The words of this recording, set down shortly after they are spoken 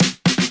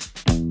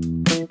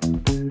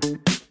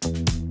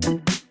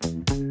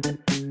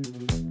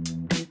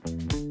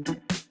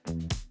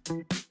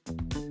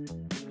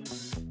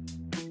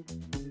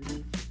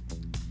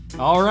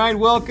All right,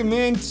 welcome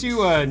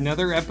into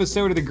another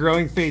episode of the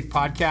Growing Faith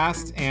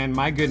Podcast, and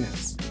my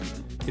goodness,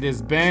 it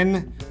has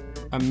been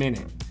a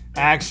minute.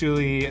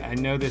 Actually, I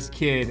know this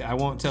kid. I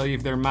won't tell you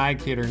if they're my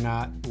kid or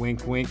not.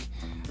 Wink, wink.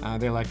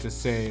 They like to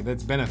say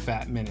that's been a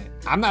fat minute.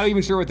 I'm not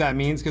even sure what that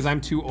means because I'm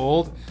too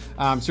old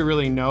to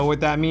really know what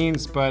that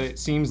means, but it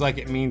seems like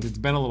it means it's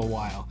been a little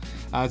while.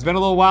 It's been a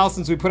little while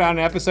since we put out an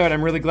episode.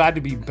 I'm really glad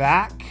to be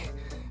back.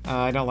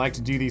 I don't like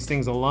to do these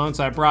things alone,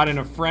 so I brought in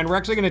a friend. We're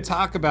actually going to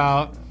talk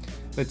about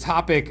the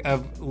topic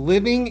of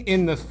living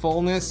in the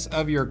fullness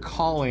of your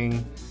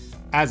calling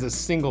as a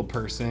single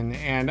person.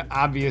 And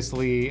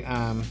obviously,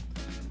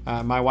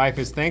 my wife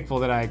is thankful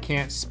that I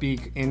can't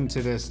speak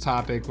into this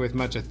topic with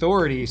much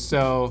authority,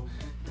 so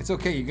it's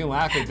okay. You can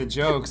laugh at the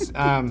jokes.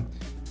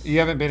 You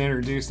haven't been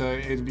introduced, so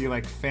it'd be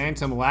like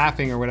phantom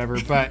laughing or whatever,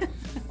 but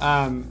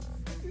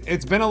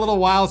it's been a little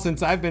while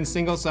since I've been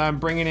single, so I'm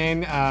bringing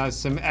in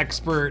some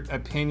expert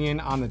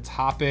opinion on the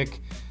topic,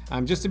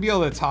 just to be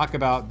able to talk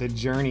about the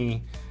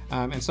journey.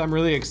 And so I'm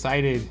really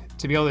excited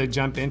to be able to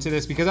jump into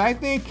this because I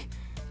think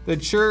the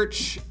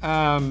church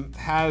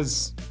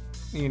has,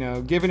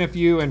 given a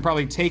few and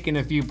probably taken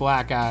a few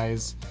black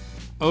eyes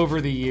over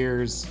the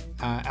years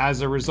as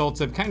a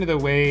result of kind of the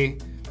way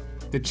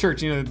the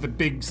church, the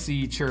big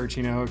C church,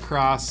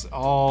 across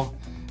all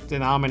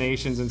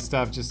denominations and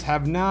stuff, just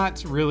have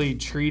not really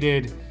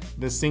treated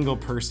the single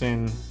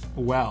person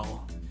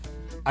well.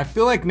 I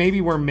feel like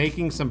maybe we're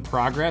making some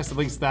progress. At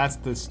least that's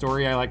the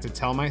story I like to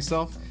tell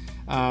myself.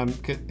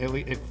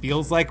 It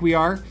feels like we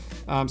are.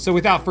 So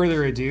without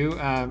further ado,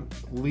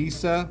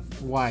 Lisa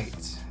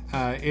White,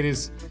 it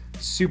is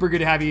super good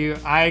to have you.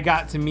 I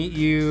got to meet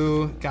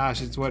you,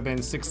 it's been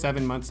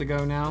 6-7 months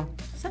ago now?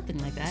 Something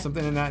like that.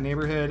 Something in that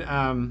neighborhood.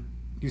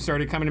 You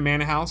started coming to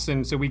Manna House,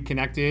 and so we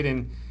connected,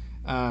 and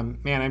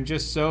man, I'm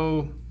just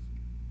so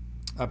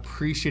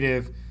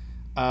appreciative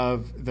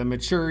of the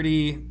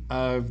maturity,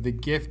 of the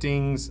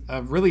giftings,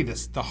 of really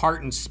the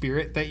heart and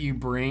spirit that you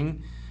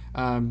bring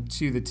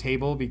to the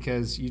table,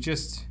 because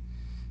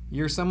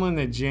you're someone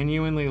that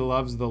genuinely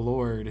loves the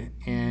Lord,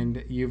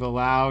 and you've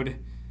allowed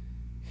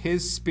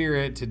His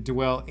Spirit to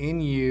dwell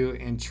in you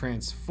and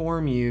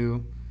transform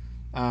you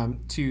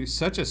to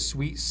such a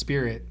sweet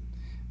spirit.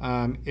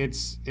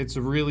 It's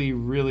really,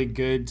 really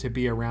good to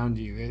be around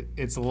you.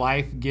 It's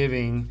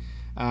life-giving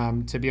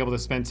to be able to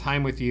spend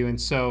time with you, and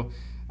so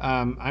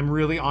I'm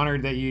really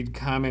honored that you'd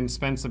come and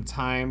spend some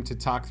time to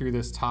talk through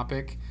this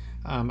topic.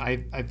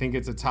 I think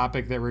it's a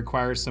topic that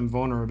requires some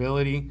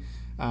vulnerability,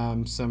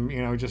 some,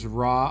 just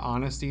raw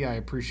honesty. I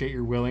appreciate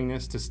your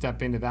willingness to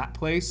step into that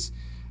place.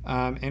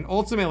 And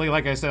ultimately,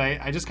 like I said,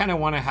 I just kind of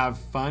want to have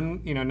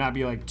fun, not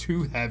be like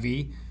too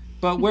heavy,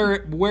 but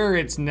where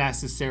it's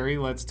necessary,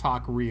 let's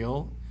talk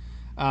real.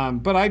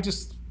 But I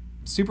just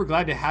super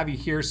glad to have you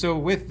here. So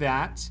with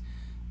that,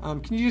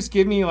 can you just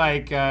give me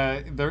like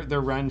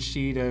the run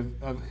sheet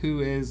of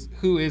who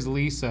is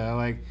Lisa?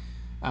 Like,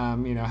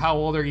 how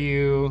old are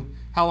you?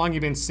 How long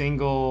you've been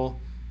single,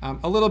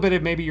 a little bit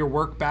of maybe your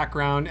work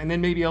background, and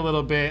then maybe a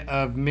little bit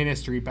of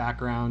ministry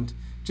background,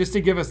 just to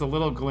give us a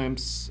little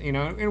glimpse,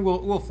 and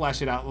we'll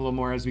flesh it out a little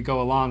more as we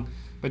go along.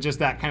 But just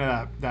that kind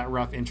of that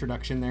rough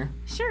introduction there.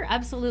 Sure,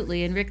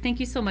 absolutely. And Rick, thank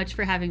you so much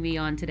for having me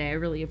on today. I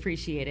really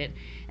appreciate it.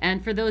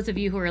 And for those of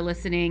you who are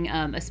listening,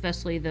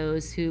 especially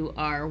those who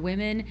are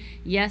women,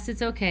 yes,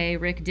 it's okay.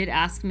 Rick did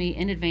ask me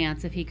in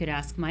advance if he could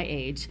ask my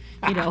age,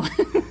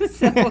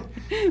 So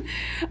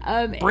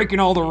breaking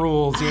all the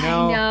rules,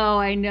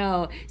 I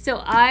know. So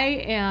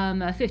I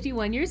am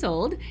 51 years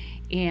old.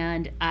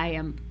 And I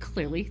am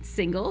clearly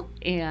single,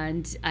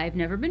 and I've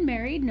never been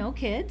married, no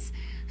kids.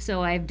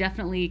 So I've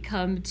definitely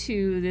come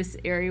to this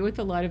area with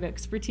a lot of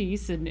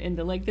expertise in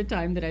the length of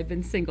time that I've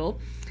been single.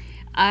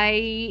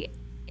 I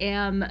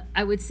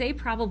would say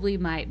probably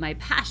my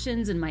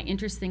passions and my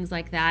interests, things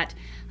like that,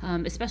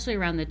 especially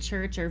around the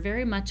church, are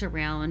very much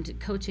around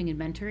coaching and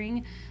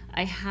mentoring.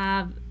 I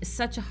have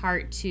such a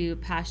heart to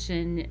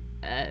passion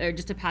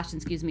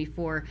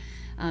for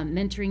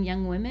mentoring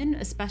young women,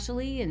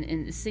 especially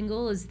and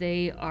single, as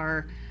they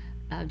are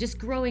just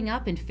growing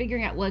up and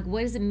figuring out what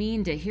does it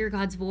mean to hear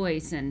God's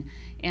voice,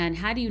 and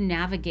how do you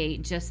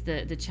navigate just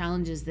the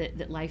challenges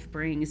that life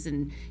brings,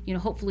 and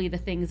hopefully the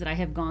things that I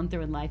have gone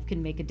through in life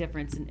can make a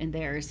difference in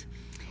theirs.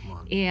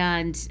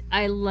 And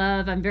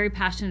I'm very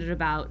passionate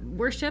about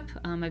worship.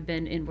 I've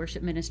been in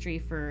worship ministry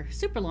for a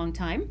super long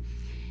time,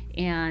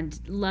 and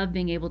love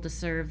being able to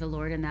serve the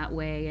Lord in that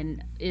way.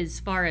 And as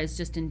far as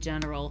just in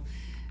general,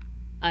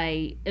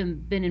 I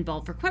have been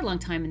involved for quite a long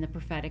time in the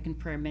prophetic and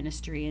prayer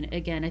ministry. And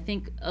again, I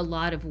think a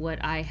lot of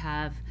what I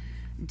have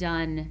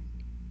done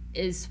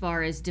as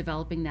far as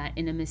developing that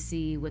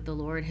intimacy with the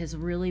Lord has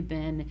really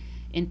been,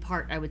 in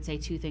part, I would say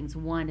two things.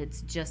 One,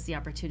 it's just the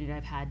opportunity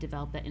I've had to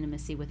develop that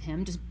intimacy with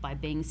Him just by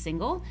being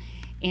single.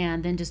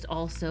 And then just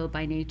also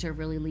by nature,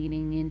 really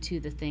leaning into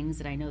the things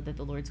that I know that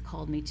the Lord's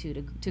called me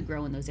to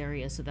grow in those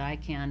areas so that I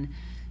can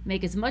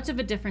make as much of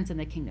a difference in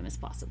the kingdom as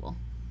possible.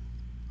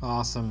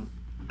 Awesome.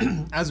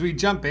 As we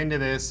jump into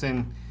this,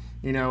 and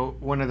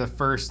one of the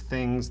first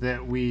things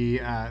that we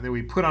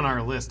put on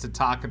our list to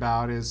talk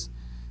about is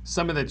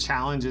some of the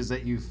challenges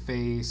that you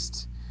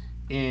faced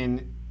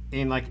in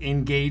like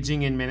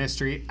engaging in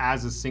ministry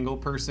as a single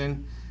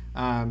person,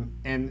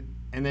 and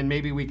then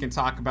maybe we can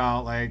talk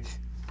about like,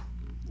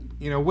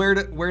 where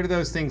do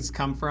those things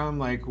come from?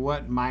 Like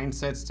what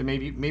mindsets to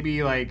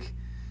maybe like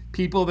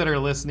people that are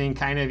listening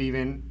kind of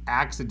even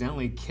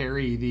accidentally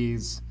carry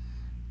these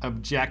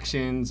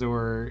objections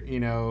or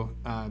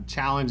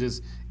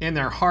challenges in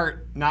their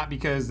heart, not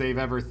because they've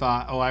ever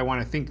thought, oh, I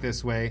want to think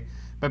this way,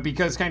 but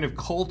because kind of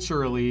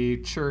culturally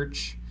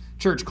church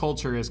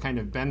culture has kind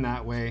of been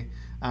that way.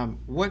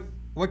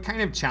 What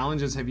kind of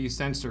challenges have you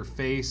sensed or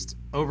faced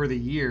over the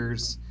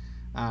years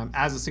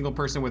as a single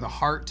person with a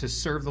heart to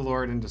serve the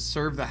Lord and to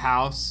serve the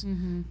house?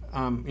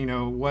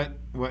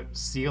 What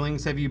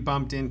ceilings have you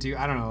bumped into?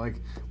 I don't know, like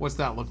what's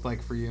that looked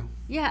like for you?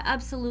 Yeah,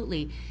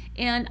 absolutely.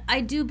 And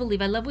I do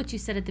believe, I love what you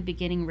said at the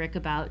beginning, Rick,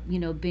 about,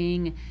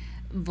 being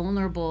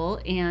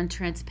vulnerable and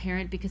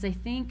transparent, because I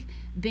think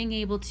being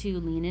able to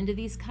lean into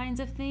these kinds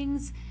of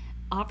things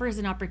offers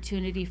an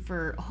opportunity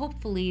for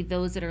hopefully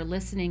those that are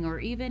listening, or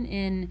even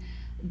in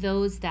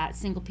those that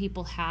single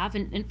people have,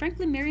 and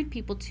frankly married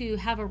people too,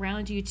 have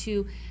around you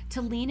to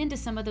lean into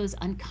some of those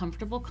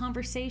uncomfortable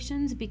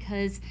conversations,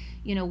 because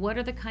what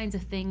are the kinds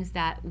of things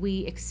that we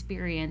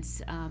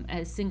experience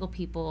as single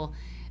people,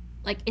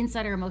 like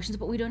inside our emotions,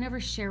 but we don't ever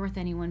share with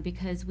anyone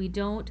because we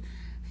don't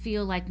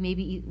feel like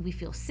maybe we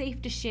feel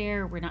safe to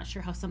share. We're not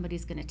sure how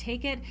somebody's going to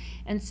take it.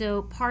 And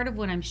so part of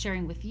what I'm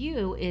sharing with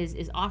you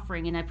is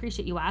offering, and I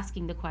appreciate you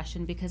asking the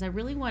question, because I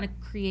really want to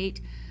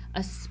create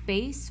a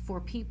space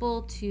for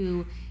people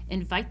to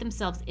invite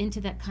themselves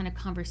into that kind of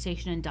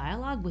conversation and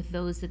dialogue with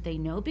those that they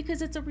know,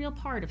 because it's a real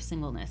part of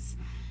singleness,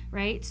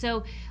 right?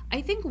 So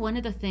I think one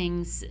of the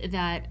things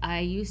that I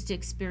used to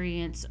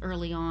experience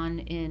early on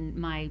in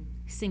my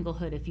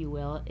singlehood, if you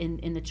will,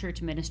 in the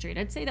church ministry, and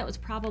I'd say that was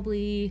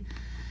probably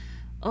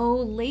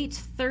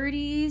late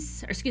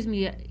 30s, or excuse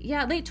me,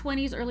 late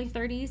 20s, early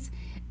 30s,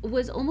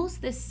 was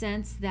almost this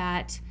sense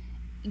that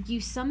you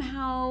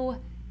somehow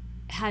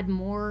had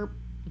more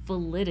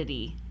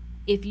validity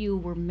if you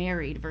were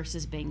married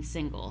versus being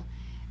single.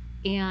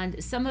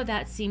 And some of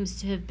that seems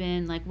to have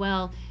been like,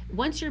 well,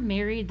 once you're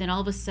married, then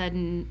all of a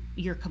sudden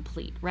you're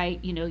complete,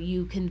 right?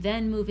 You can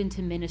then move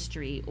into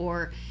ministry,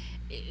 or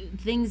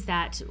things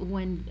that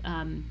when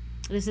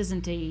this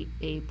isn't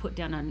a put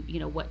down on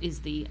what is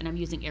the, and I'm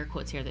using air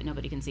quotes here that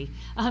nobody can see,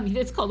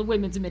 it's called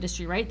women's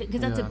ministry, right?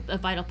 Because that's a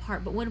vital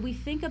part. But when we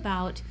think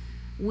about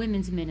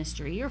women's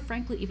ministry, or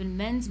frankly even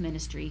men's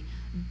ministry,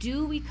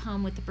 do we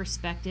come with the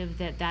perspective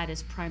that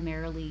is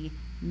primarily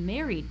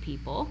married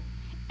people?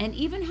 And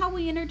even how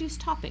we introduce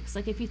topics,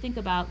 like if you think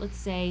about, let's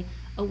say,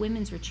 a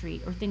women's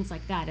retreat or things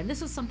like that, and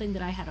this was something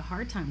that I had a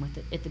hard time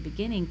with at the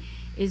beginning,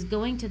 is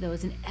going to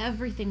those and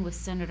everything was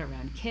centered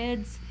around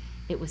kids,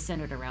 it was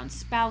centered around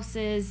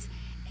spouses,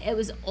 it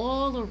was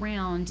all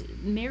around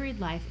married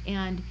life,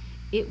 and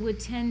it would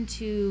tend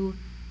to,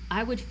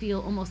 I would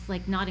feel almost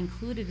like not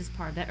included as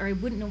part of that, or I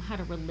wouldn't know how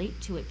to relate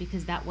to it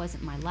because that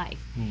wasn't my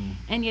life.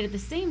 And yet at the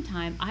same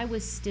time, I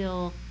was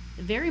still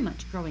very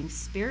much growing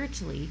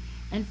spiritually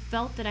and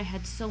felt that I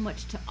had so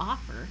much to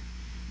offer,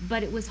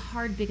 but it was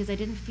hard because I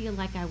didn't feel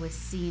like I was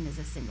seen as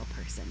a single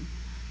person.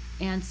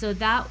 And so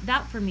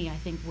that for me, I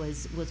think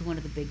was one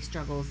of the big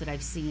struggles that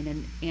I've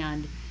seen.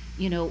 And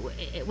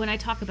when I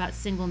talk about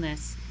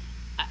singleness,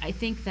 I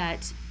think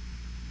that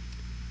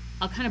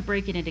I'll kind of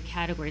break it into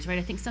categories, right?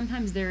 I think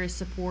sometimes there is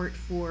support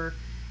for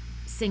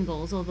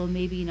singles, although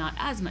maybe not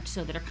as much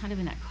so, that are kind of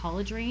in that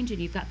college range,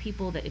 and you've got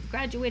people that have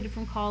graduated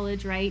from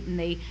college, right? And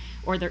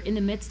they're in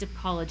the midst of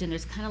college, and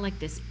there's kind of like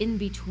this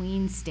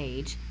in-between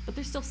stage, but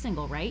they're still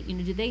single, right?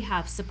 Do they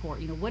have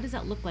support? What does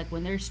that look like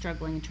when they're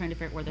struggling and trying to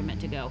figure out where they're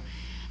meant to go?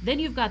 Then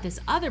you've got this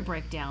other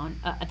breakdown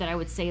that I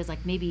would say is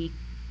like maybe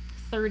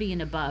 30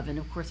 and above, and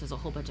of course there's a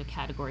whole bunch of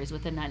categories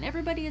within that, and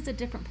everybody is a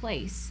different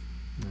place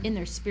in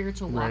their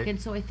spiritual walk. Right. And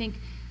so I think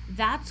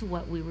that's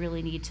what we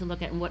really need to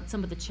look at, and what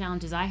some of the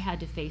challenges I had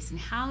to face, and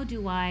how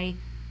do I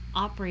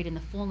operate in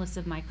the fullness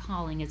of my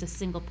calling as a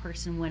single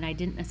person when I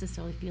didn't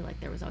necessarily feel like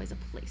there was always a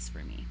place for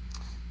me.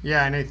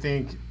 Yeah, and I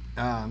think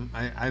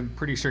I'm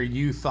pretty sure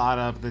you thought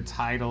of the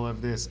title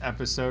of this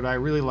episode. I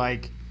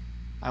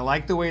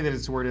like the way that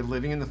it's worded,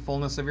 living in the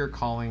fullness of your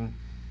calling.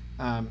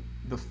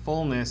 The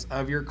fullness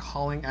of your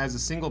calling as a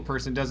single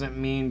person doesn't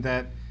mean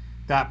that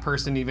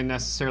person even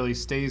necessarily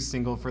stays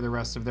single for the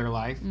rest of their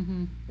life.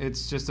 Mm-hmm.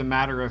 It's just a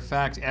matter of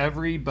fact,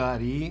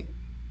 everybody,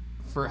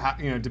 for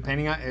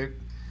depending on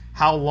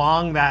how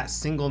long that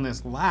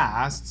singleness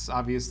lasts,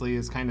 obviously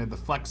is kind of the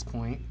flex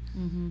point.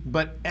 Mm-hmm.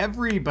 But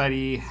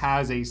everybody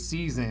has a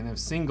season of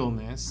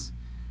singleness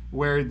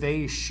where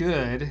they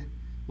should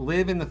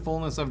live in the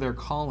fullness of their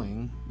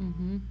calling.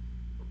 Mm-hmm.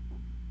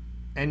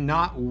 And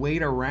not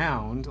wait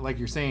around, like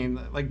you're saying,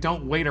 like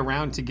don't wait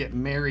around to get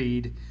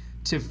married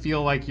to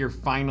feel like you're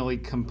finally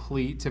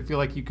complete, to feel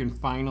like you can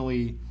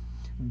finally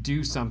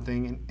do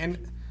something.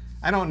 And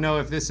I don't know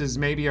if this is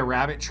maybe a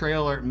rabbit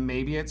trail or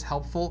maybe it's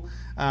helpful,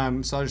 so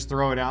I'll just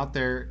throw it out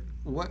there.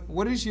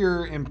 what is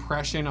your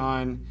impression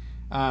on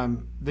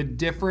the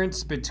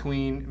difference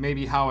between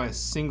maybe how a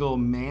single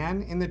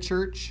man in the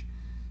church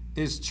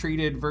is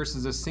treated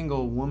versus a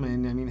single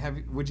woman? I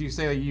mean, would you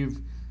say that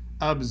you've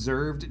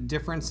observed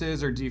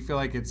differences, or do you feel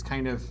like it's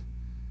kind of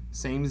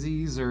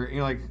samesies, or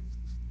like,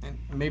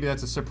 maybe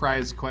that's a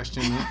surprise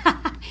question.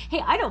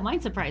 Hey, I don't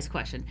mind surprise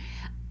question.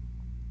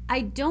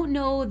 I don't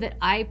know that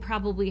I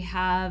probably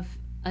have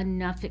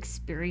enough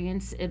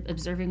experience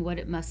observing what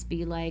it must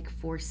be like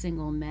for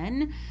single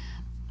men.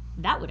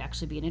 That would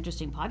actually be an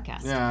interesting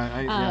podcast.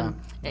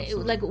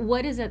 Like,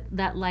 what is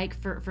that like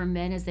for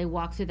men as they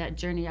walk through that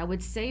journey? I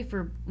would say,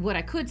 for what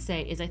I could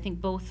say is, I think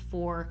both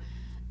for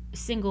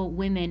single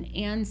women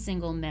and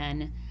single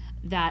men,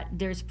 that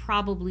there's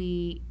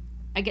probably,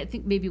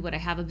 think maybe what I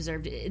have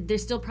observed,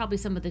 there's still probably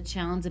some of the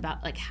challenge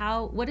about like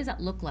what does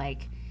that look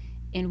like,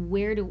 and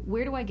where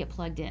do I get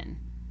plugged in,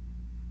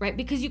 right?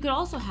 Because you could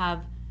also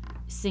have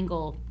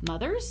single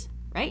mothers,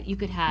 right? You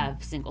could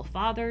have single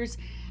fathers.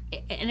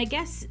 And I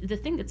guess the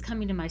thing that's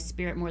coming to my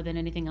spirit more than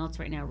anything else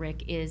right now,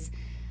 Rick, is,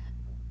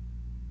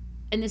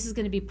 and this is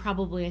going to be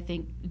probably, I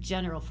think,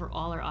 general for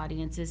all our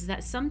audiences, is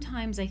that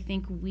sometimes I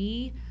think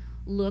we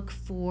look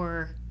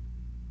for,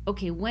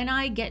 okay, when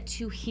I get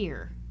to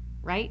here,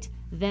 right,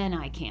 then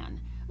I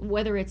can.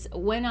 Whether it's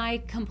when I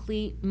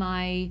complete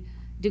my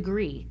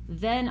degree,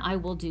 then I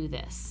will do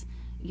this.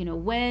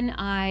 When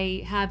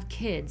I have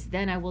kids,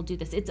 then I will do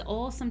this. It's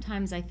all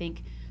sometimes, I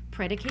think,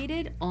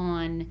 predicated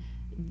on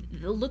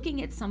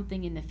looking at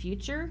something in the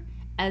future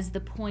as the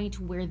point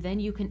where then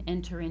you can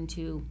enter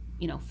into,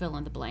 fill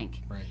in the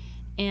blank. Right.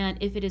 And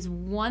if it is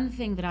one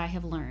thing that I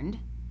have learned,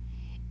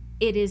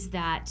 it is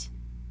that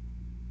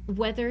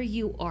whether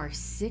you are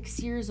 6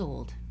 years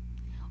old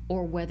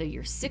or whether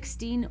you're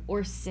 16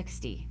 or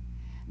 60,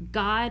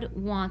 God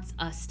wants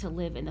us to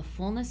live in the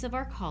fullness of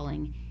our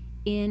calling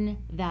in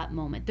that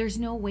moment. There's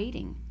no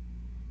waiting,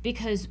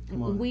 because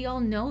we all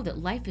know that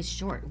life is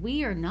short.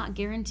 We are not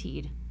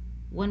guaranteed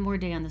one more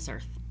day on this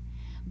earth.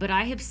 But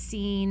I have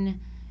seen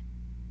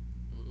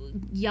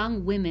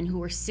young women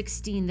who are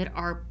 16 that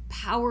are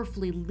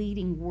powerfully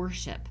leading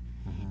worship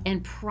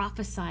and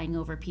prophesying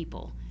over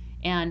people.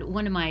 And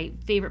one of my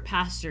favorite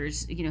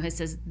pastors, has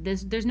says,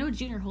 there's no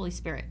junior Holy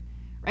Spirit,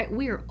 right?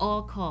 We are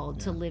all called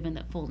to live in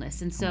that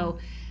fullness. And so,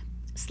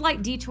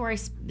 slight detour, I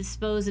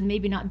suppose, and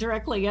maybe not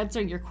directly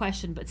answering your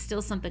question, but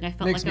still something I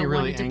felt Makes like I me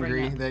really wanted to bring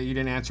up. angry that you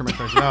didn't answer my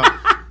question.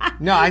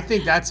 No, I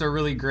think that's a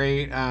really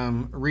great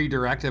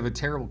redirect of a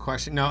terrible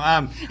question. No,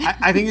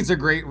 I think it's a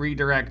great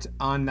redirect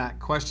on that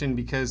question,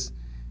 because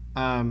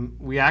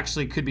we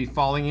actually could be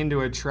falling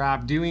into a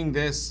trap doing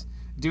this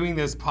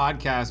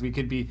podcast. We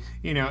could be,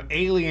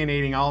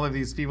 alienating all of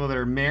these people that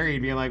are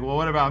married, being like, well,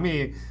 what about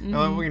me?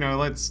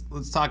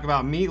 Let's talk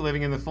about me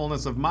living in the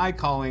fullness of my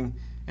calling.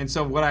 And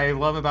so what I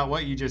love about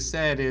what you just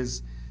said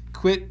is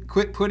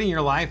quit putting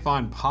your life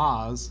on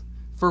pause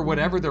for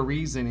whatever the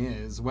reason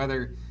is,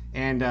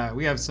 and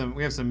we have some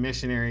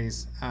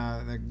missionaries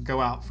that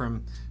go out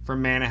from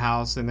Manna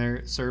House, and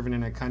they're serving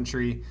in a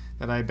country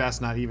that I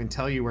best not even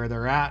tell you where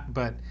they're at,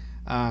 but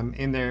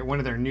in one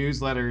of their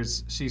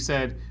newsletters, she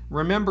said,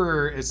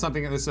 remember, is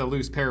something, this is a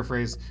loose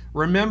paraphrase,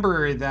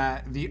 remember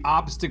that the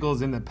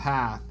obstacles in the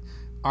path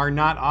are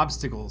not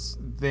obstacles,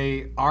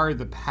 they are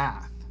the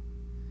path.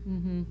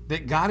 Mm-hmm.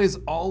 That God is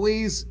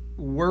always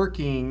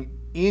working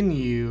in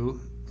you,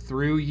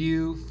 through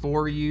you,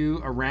 for you,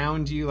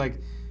 around you.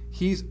 Like,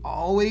 he's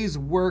always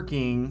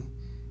working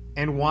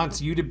and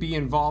wants you to be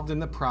involved in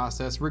the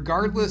process,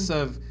 regardless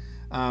of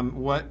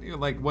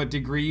what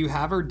degree you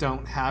have or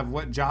don't have,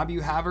 what job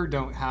you have or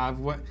don't have,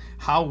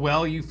 how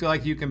well you feel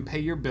like you can pay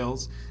your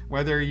bills,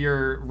 whether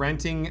you're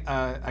renting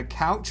a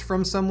couch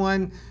from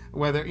someone,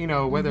 whether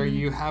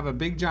you have a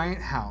big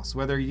giant house,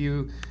 whether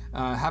you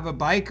have a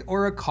bike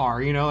or a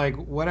car,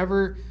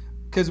 whatever,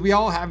 because we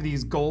all have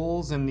these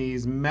goals and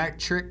these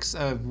metrics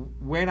of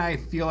when I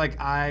feel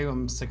like I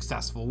am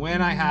successful,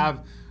 when I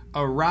have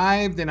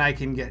arrived and I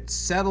can get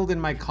settled in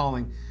my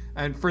calling.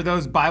 And for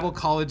those Bible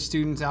college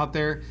students out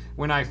there,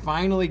 when I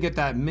finally get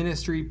that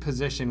ministry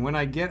position, when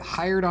I get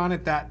hired on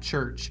at that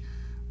church,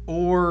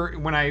 or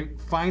when I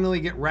finally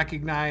get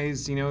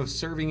recognized,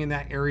 serving in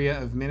that area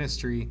of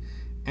ministry,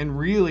 and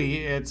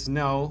really it's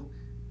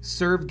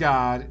serve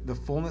God, the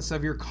fullness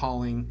of your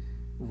calling,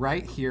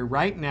 right here,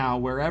 right now,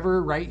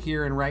 wherever right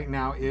here and right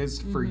now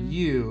is for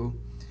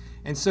you.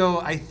 And so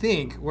I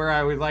think where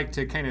I would like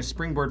to kind of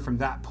springboard from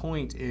that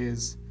point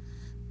is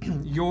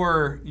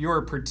your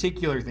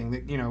particular thing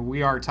that,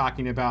 we are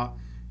talking about,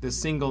 the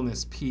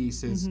singleness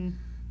piece, is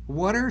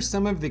what are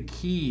some of the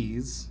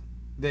keys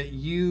that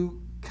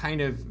you kind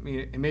of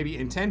maybe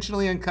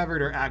intentionally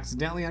uncovered or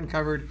accidentally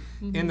uncovered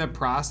in the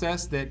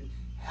process that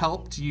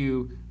helped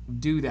you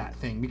do that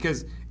thing?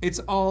 Because it's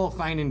all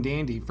fine and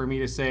dandy for me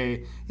to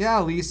say, yeah,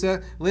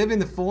 Lisa, live in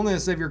the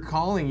fullness of your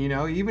calling,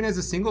 even as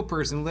a single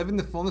person, live in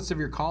the fullness of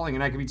your calling.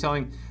 And I could be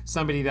telling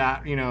somebody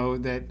that,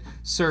 that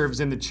serves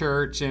in the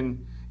church,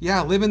 and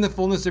yeah, live in the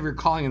fullness of your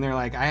calling. And they're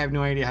like, I have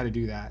no idea how to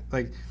do that.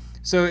 Like,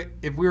 So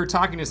if we were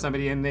talking to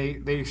somebody and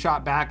they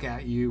shot back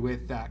at you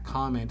with that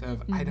comment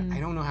of, I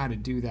don't know how to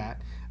do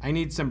that. I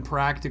need some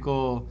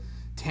practical,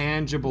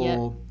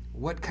 tangible,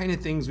 what kind of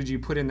things would you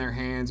put in their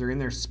hands or in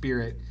their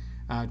spirit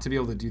to be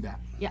able to do that?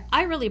 Yeah,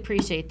 I really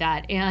appreciate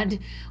that. And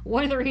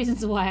one of the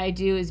reasons why I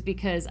do is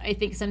because I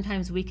think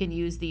sometimes we can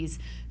use these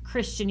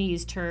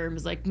Christianese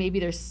terms, like maybe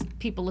there's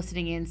people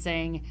listening in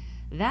saying,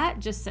 that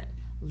just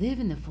live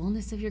in the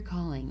fullness of your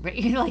calling, right?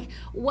 You're like,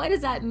 what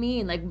does that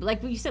mean?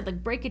 Like you said,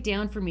 like break it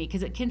down for me,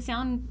 because it can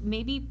sound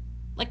maybe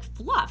like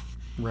fluff.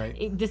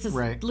 Right. This is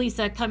right.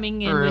 Lisa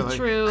coming in or with like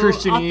true,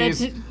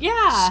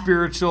 Christianese,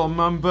 spiritual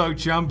mumbo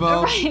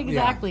jumbo. Right,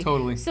 exactly. Yeah,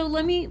 totally. So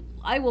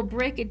I will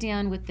break it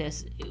down with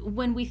this.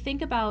 When we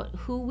think about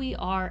who we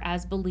are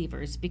as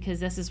believers, because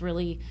this is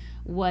really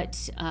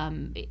what,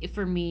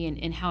 for me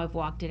and how I've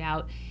walked it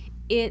out,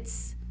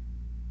 it's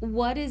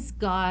what has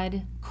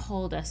God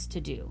called us to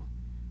do,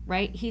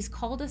 right? He's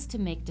called us to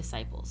make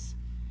disciples,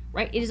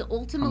 right? It is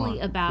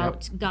ultimately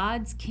about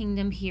God's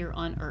kingdom here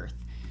on earth.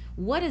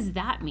 What does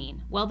that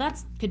mean? Well,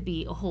 that could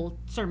be a whole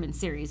sermon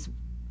series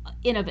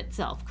in of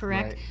itself,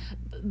 correct?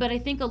 Right. But I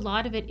think a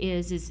lot of it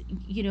is,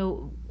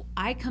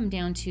 I come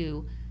down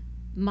to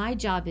my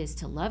job is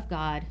to love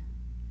God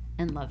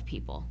and love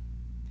people.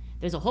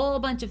 There's a whole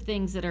bunch of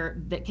things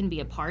that can be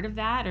a part of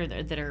that, or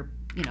that are,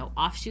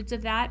 offshoots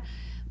of that.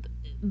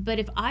 But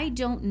if I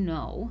don't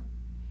know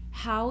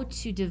how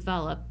to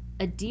develop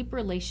a deep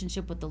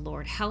relationship with the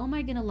Lord, how am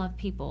I going to love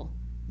people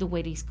the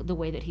way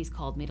that He's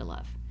called me to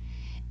love?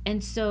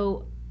 And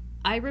so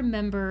I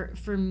remember,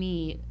 for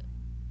me,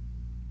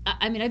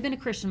 I've been a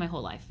Christian my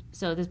whole life.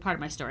 So this is part of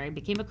my story. I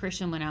became a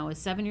Christian when I was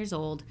 7 years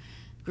old,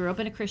 grew up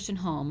in a Christian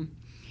home.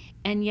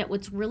 And yet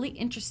what's really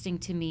interesting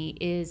to me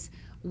is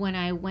when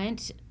I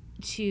went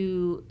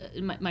to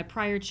my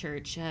prior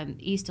church,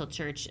 East Hill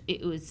Church,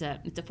 it's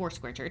a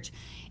Foursquare church,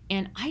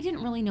 and I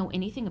didn't really know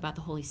anything about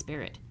the Holy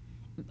Spirit.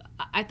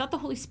 I thought the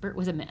Holy Spirit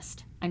was a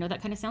mist. I know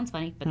that kind of sounds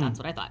funny, but that's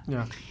what I thought.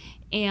 Yeah.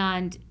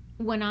 And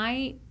when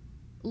I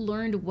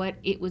learned what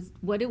it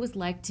was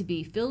like to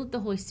be filled with the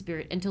Holy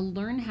Spirit and to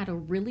learn how to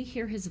really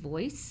hear His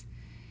voice,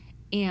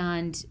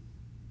 and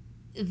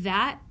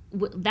that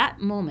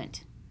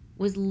moment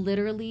was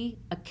literally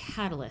a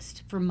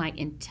catalyst for my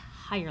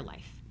entire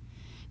life,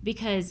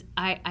 because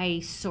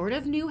I sort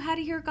of knew how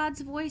to hear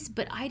God's voice,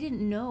 but I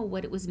didn't know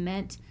what it was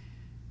meant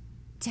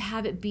to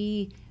have it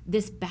be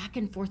this back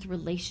and forth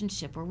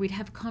relationship where we'd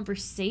have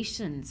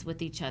conversations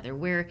with each other,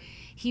 where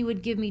He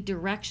would give me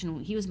direction.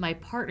 He was my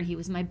partner. He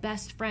was my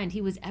best friend.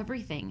 He was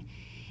everything.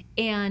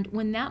 And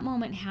when that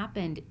moment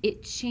happened,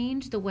 it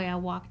changed the way I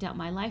walked out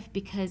my life,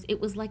 because it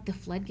was like the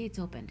floodgates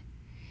opened.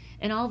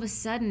 And all of a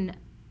sudden,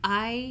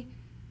 I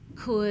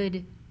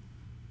could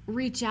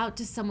reach out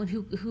to someone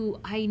who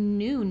I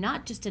knew,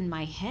 not just in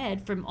my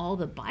head from all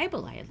the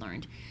Bible I had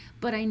learned,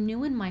 but I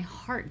knew in my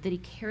heart that He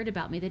cared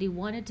about me, that He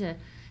wanted to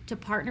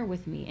partner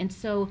with me. And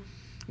so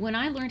when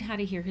I learned how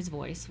to hear His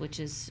voice, which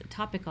is a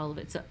topic all of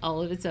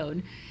its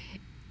own,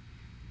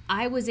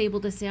 I was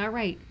able to say, all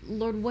right,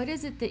 Lord, what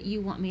is it that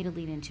you want me to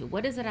lean into?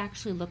 What does it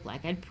actually look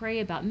like? I'd pray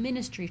about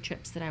ministry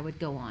trips that I would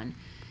go on,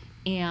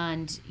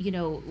 and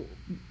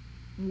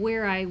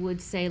where I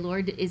would say,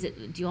 Lord,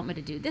 do you want me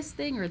to do this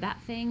thing or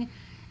that thing?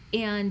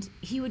 And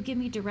He would give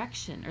me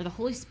direction, or the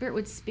Holy Spirit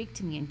would speak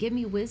to me and give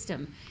me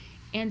wisdom.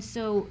 And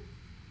so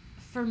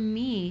for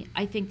me,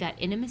 I think that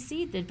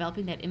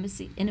developing that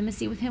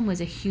intimacy with Him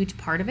was a huge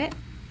part of it.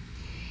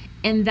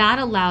 And that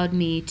allowed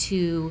me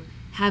to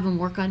have Him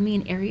work on me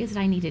in areas that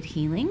I needed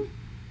healing,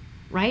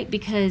 right?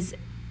 Because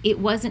it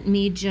wasn't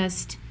me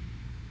just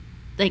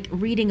like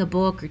reading a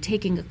book or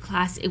taking a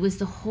class. It was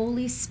the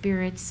Holy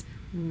Spirit's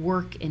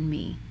work in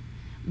me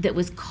that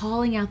was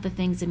calling out the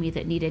things in me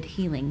that needed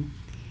healing,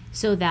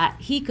 so that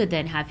He could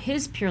then have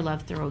His pure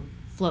love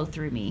flow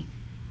through me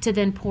to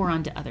then pour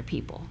onto other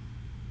people.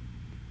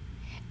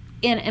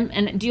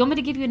 And do you want me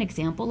to give you an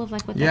example of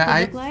like what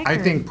that could look like? I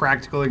think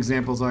practical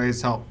examples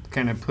always help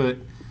kind of put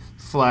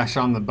flesh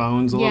on the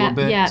bones a little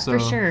bit. Yeah, for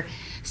sure.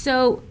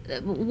 So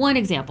one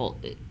example,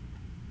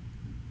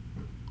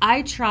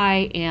 I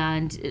try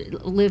and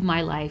live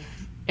my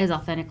life as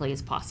authentically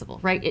as possible,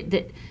 right?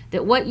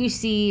 That what you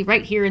see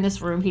right here in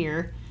this room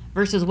here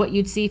versus what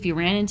you'd see if you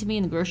ran into me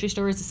in the grocery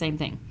store is the same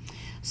thing.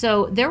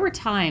 So there were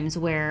times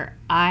where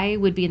I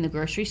would be in the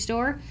grocery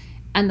store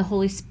and the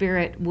Holy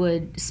Spirit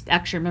would,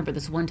 actually remember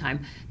this one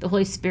time, the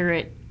Holy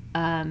Spirit,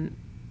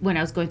 when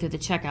I was going through the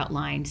checkout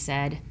line,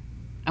 said,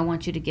 I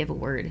want you to give a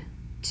word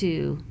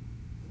to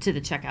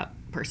the checkout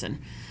person.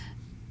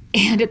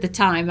 And at the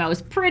time, I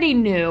was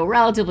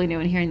relatively new,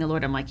 and hearing the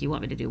Lord, I'm like, you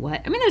want me to do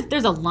what? I mean,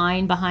 there's a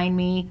line behind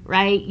me,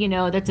 right?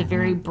 That's a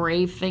very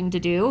brave thing to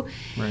do.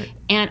 Right.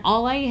 And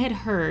all I had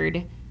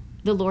heard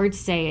the Lord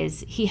say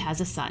is, He has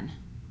a son,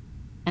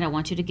 and I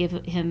want you to give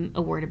him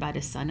a word about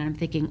his son. And I'm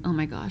thinking, oh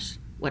my gosh,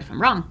 what if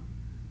I'm wrong?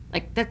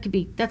 Like that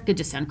could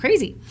just sound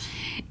crazy.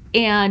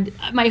 And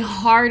my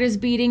heart is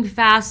beating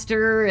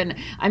faster, and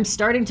I'm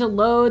starting to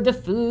load the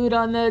food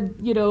on the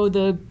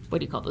what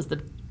do you call those?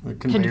 The The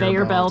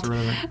conveyor belt. or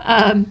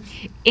whatever.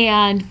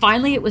 And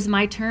finally it was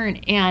my turn.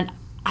 And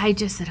I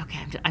just said, okay,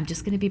 I'm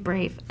just going to be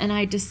brave. And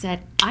I just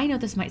said, I know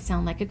this might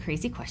sound like a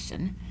crazy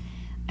question.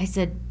 I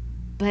said,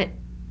 but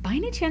by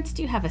any chance,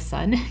 do you have a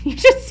son? You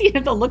should see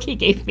the look he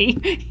gave me.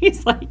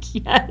 He's like,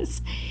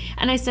 yes.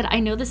 And I said, I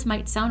know this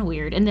might sound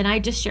weird. And then I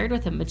just shared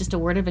with him just a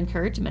word of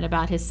encouragement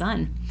about his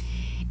son.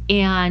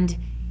 And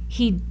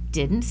he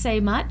didn't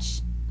say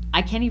much.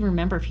 I can't even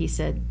remember if he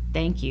said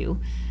thank you.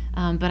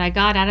 But I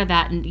got out of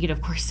that and,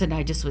 of course, then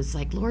I just was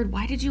like, Lord,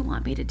 why did you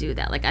want me to do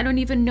that? Like, I don't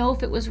even know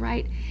if it was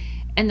right.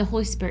 And the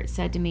Holy Spirit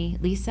said to me,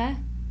 Lisa,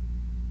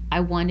 I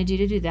wanted you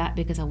to do that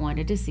because I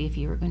wanted to see if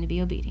you were going to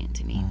be obedient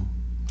to me.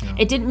 Yeah.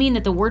 It didn't mean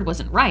that the word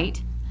wasn't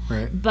right.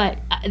 Right. But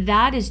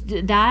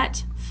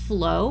that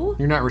flow.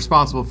 You're not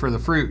responsible for the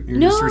fruit. You're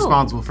just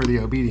responsible for the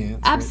obedience.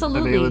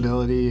 Absolutely. Right?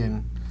 Availability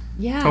and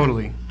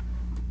totally.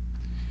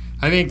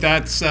 I think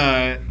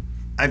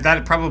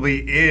that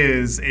probably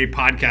is a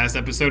podcast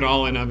episode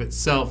all in of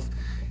itself,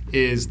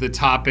 is the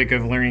topic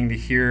of learning to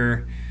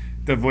hear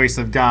the voice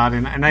of God.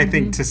 And I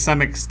think to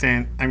some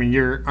extent, I mean,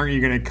 aren't you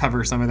going to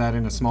cover some of that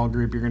in a small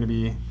group? You're going to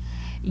be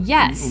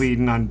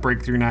leading on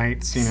breakthrough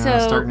nights,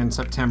 starting in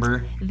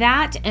September.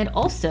 That, and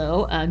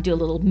also do a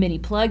little mini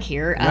plug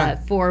here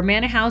for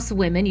Manna House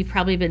Women. You've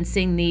probably been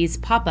seeing these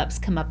pop-ups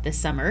come up this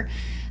summer.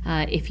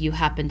 If you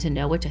happen to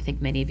know, which I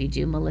think many of you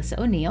do,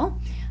 Melissa O'Neill.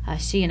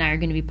 She and I are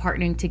going to be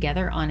partnering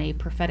together on a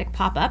prophetic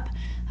pop-up.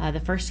 The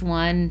first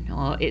one,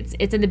 it's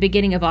in the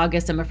beginning of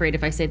August. I'm afraid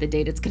if I say the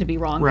date, it's going to be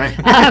wrong. Right.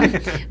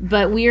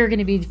 But we are going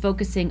to be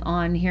focusing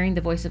on hearing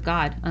the voice of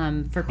God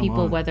for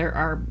people, whether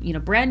are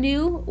brand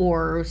new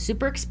or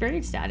super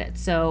experienced at it.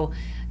 So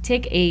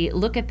take a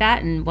look at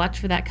that and watch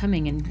for that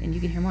coming, and you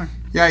can hear more.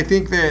 Yeah, I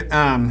think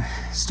that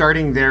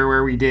starting there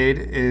where we did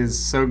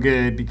is so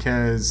good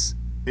because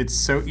it's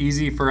so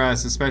easy for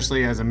us,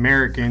 especially as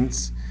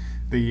Americans,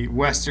 the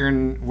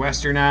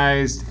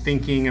westernized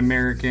thinking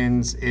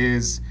Americans,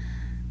 is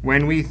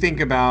when we think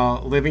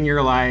about living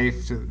your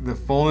life, the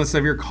fullness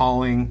of your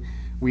calling,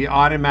 we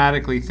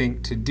automatically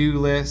think to-do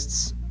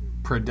lists,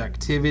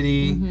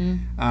 productivity.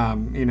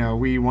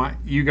 We want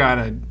you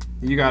gotta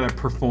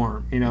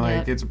perform.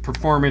 Like it's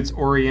performance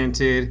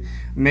oriented.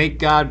 Make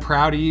God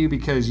proud of you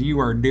because you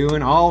are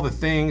doing all the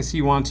things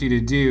He wants you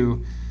to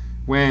do,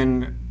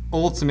 when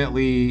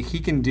ultimately He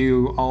can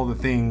do all the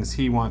things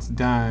He wants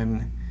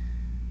done.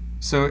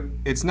 So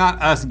it's not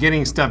us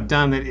getting stuff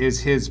done that is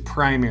His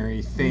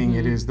primary thing.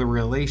 It is the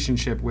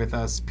relationship with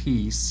us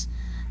piece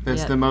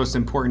that's the most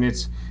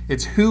important.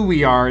 It's who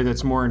we are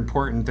that's more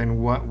important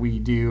than what we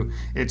do.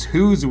 It's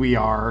whose we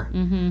are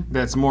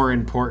that's more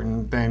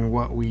important than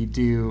what we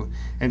do.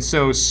 And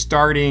so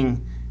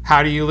starting,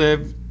 how do you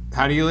live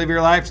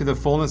your life to the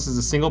fullness as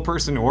a single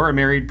person or a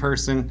married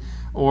person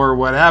or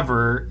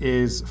whatever,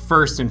 is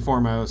first and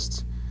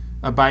foremost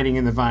abiding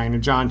in the vine.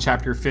 In John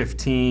chapter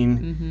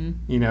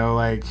 15,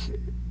 like,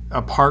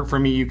 apart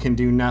from me, you can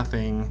do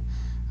nothing.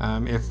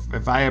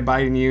 If I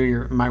abide in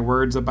you, my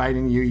words abide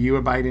in you, you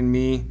abide in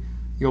me,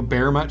 you'll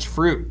bear much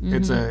fruit.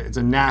 It's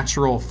a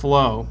natural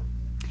flow.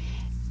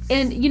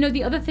 And,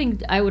 the other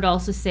thing I would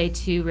also say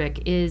too,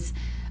 Rick, is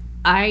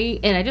I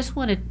just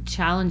want to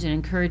challenge and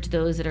encourage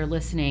those that are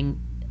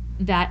listening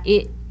that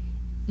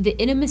the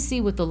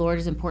intimacy with the Lord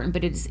is important,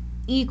 but it is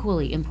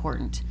equally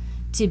important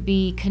to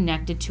be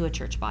connected to a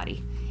church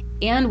body,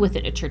 and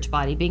within a church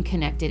body being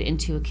connected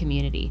into a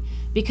community,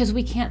 because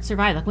we can't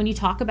survive. Like when you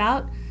talk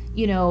about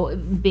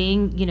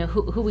being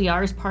who we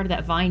are as part of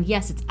that vine,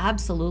 yes, it's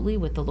absolutely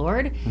with the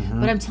Lord,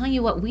 but I'm telling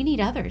you what, we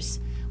need others.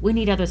 We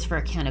need others for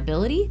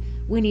accountability.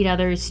 We need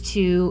others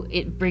to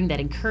bring that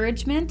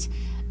encouragement.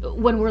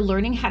 When we're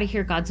learning how to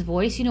hear God's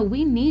voice,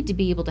 we need to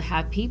be able to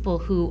have people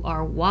who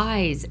are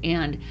wise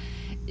and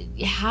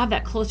have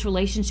that close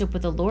relationship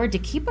with the Lord to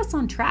keep us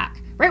on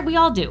track, right? We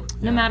all do,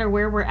 no matter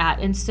where we're at.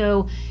 And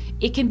so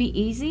it can be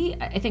easy,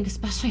 I think,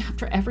 especially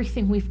after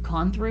everything we've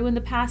gone through in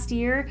the past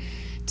year,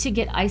 to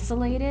get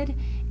isolated.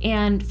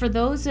 And for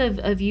those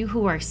of you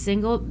who are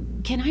single,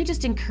 can I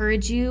just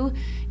encourage you,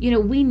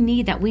 we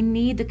need that. We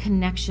need the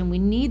connection. We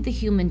need the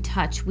human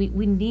touch. We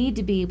need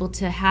to be able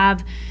to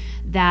have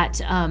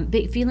that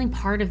feeling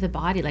part of the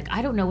body. Like,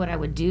 I don't know what I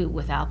would do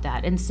without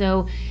that. And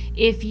so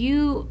if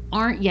you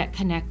aren't yet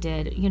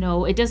connected,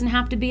 it doesn't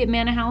have to be at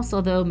Manna House,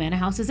 although Manna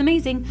House is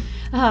amazing.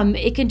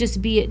 It can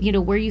just be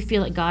at, where you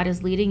feel like God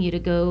is leading you to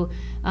go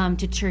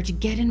to church.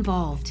 Get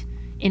involved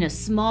in a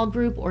small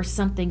group or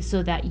something,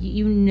 so that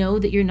you know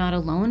that you're not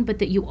alone, but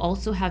that you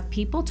also have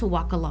people to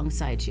walk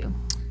alongside you.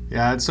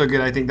 Yeah, it's so good.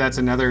 I think that's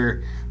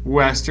another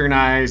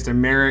westernized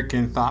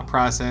American thought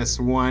process.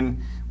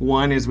 One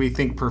is we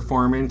think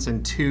performance,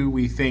 and two,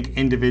 we think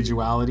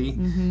individuality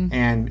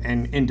and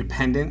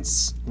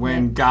independence,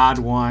 when God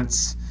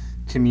wants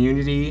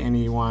community and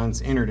He wants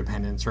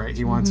interdependence, right?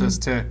 He wants us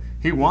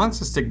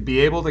to be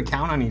able to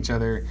count on each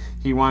other.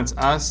 He wants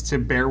us to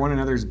bear one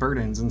another's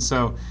burdens. And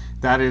so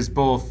that is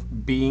both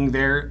being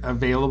there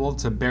available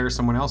to bear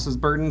someone else's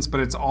burdens, but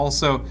it's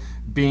also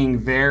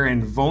being there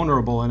and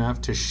vulnerable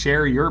enough to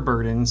share your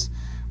burdens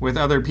with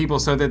other people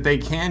so that they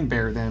can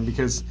bear them,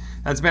 because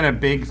that's been a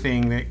big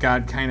thing that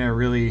God kind of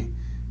really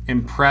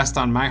impressed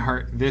on my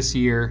heart this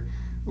year,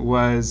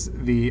 was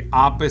the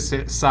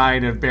opposite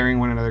side of bearing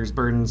one another's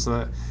burdens.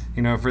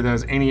 For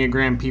those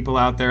Enneagram people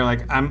out there,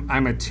 like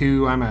I'm a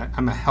 2, I'm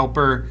a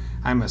helper,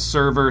 I'm a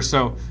server.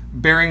 So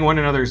bearing one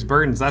another's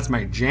burdens, that's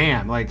my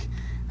jam. Like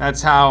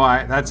that's how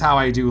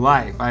I do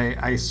life.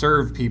 I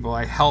serve people,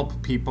 I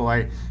help people,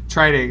 I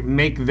try to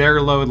make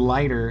their load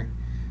lighter.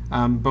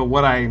 But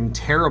what I'm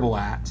terrible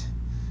at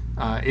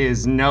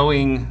is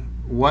knowing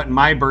what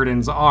my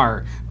burdens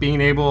are,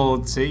 being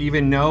able to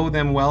even know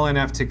them well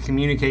enough to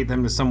communicate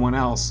them to someone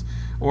else,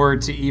 or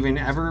to even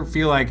ever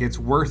feel like it's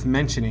worth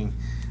mentioning.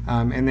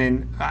 And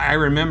then I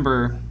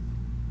remember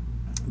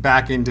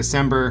back in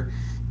December,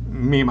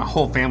 me and my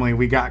whole family,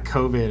 we got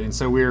COVID. And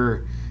so we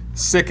were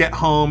sick at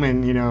home,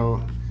 and,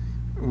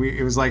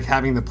 it was like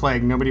having the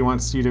plague. Nobody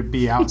wants you to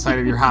be outside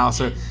of your house.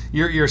 So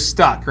you're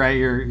stuck, right?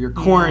 You're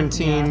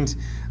quarantined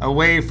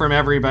away from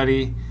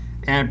everybody.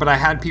 But I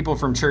had people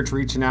from church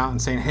reaching out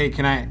and saying, "Hey,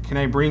 can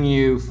I bring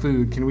you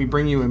food? Can we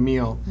bring you a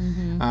meal?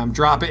 Mm-hmm.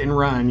 Drop it and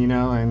run,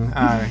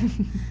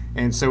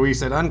 And so we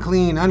said,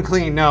 unclean.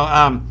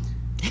 No.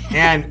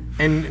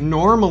 And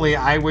normally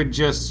I would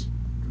just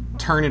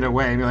turn it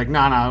away and be like,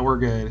 no, we're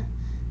good.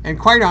 And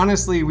quite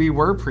honestly, we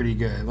were pretty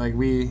good. Like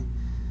we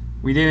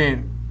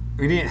didn't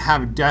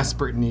have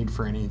desperate need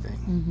for anything.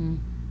 Mm-hmm.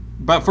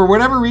 But for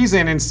whatever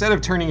reason, instead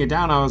of turning it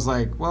down, I was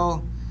like,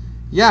 well,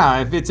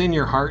 yeah, if it's in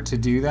your heart to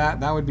do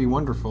that, that would be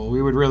wonderful.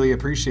 We would really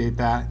appreciate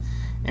that.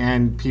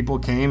 And people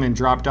came and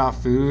dropped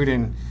off food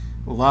and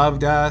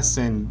loved us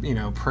and,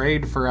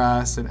 prayed for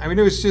us. And I mean,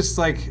 it was just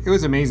like, it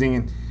was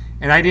amazing.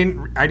 And I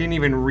didn't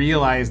even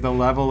realize the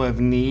level of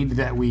need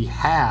that we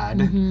had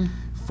mm-hmm.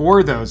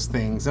 for those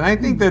things. And I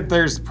think that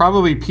there's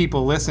probably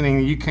people listening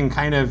that you can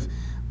kind of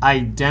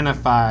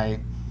identify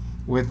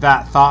with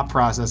that thought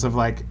process of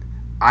like,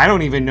 I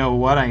don't even know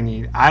what I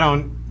need.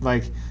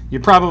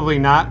 You're probably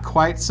not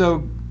quite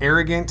so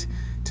arrogant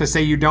to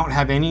say you don't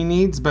have any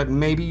needs, but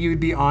maybe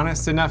you'd be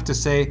honest enough to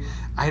say,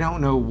 I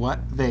don't know what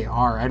they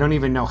are. I don't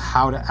even know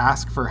how to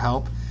ask for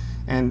help.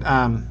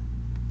 And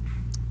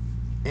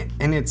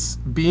it's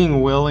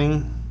being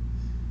willing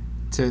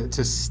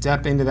to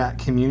step into that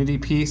community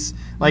piece.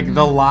 Like mm-hmm.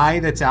 the lie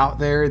that's out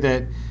there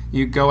that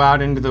you go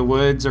out into the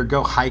woods or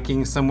go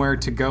hiking somewhere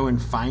to go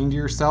and find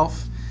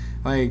yourself.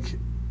 Like,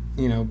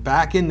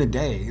 back in the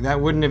day, that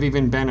wouldn't have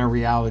even been a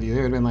reality. They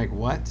would have been like,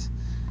 what?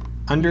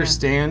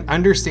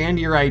 Understand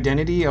your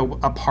identity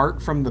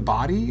apart from the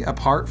body,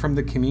 apart from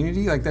the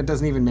community? Like, that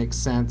doesn't even make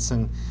sense.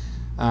 And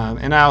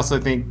I also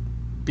think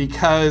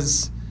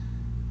because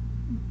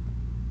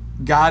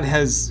God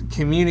has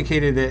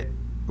communicated that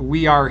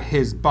we are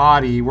his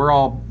body, we're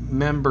all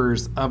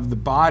members of the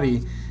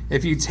body.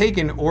 If you take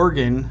an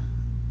organ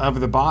of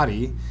the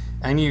body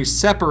and you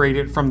separate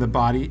it from the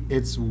body,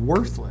 it's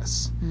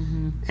worthless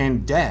mm-hmm.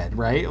 and dead,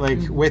 right? Like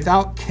mm-hmm.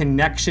 without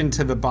connection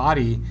to the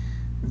body,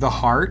 the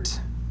heart,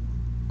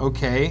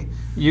 okay,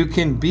 you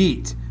can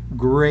beat,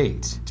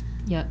 great.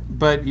 Yep.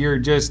 But you're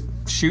just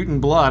shooting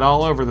blood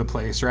all over the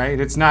place, right?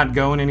 It's not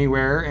going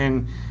anywhere,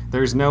 and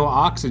there's no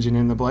oxygen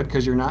in the blood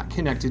because you're not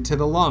connected to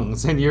the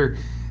lungs, and you're.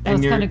 That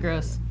was kind of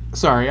gross.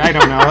 Sorry, I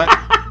don't know.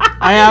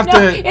 I have no,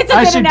 to. It's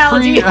a good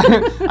analogy.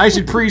 I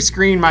should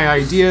pre-screen my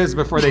ideas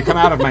before they come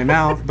out of my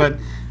mouth, but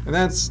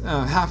that's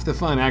half the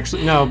fun,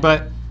 actually. No,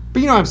 but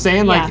you know what I'm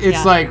saying? Like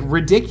it's like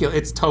ridiculous.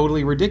 It's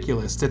totally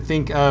ridiculous to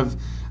think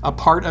of a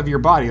part of your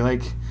body,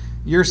 like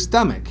your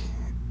stomach,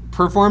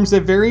 performs a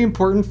very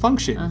important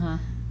function. Uh-huh.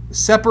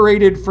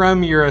 Separated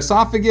from your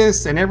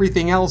esophagus and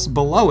everything else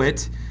below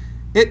it,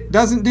 it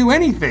doesn't do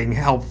anything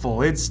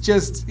helpful. It's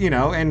just,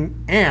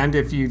 and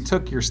if you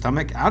took your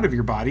stomach out of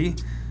your body,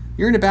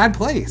 you're in a bad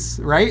place,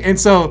 right? And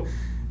so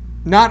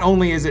not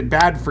only is it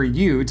bad for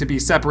you to be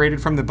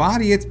separated from the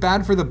body, it's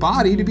bad for the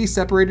body to be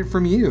separated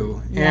from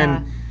you.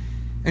 Yeah.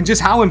 And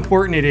just how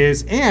important it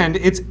is. And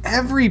it's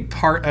every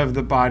part of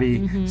the body,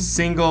 mm-hmm.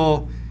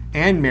 single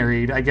and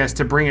married, I guess,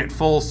 to bring it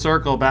full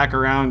circle back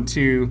around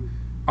to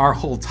our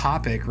whole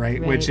topic,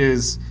 right? Which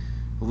is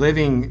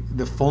living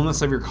the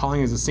fullness of your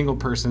calling as a single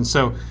person.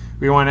 So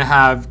we want to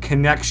have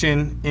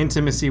connection,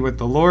 intimacy with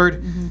the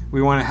Lord. Mm-hmm.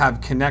 We want to have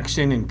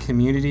connection and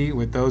community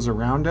with those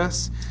around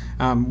us.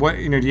 Do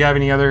you have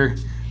any other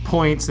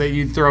points that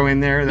you'd throw in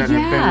there that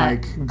have been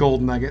like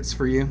gold nuggets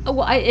for you?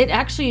 Well, it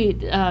actually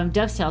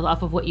dovetails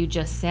off of what you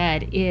just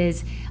said.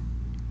 Is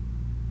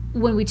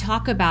when we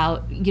talk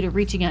about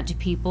reaching out to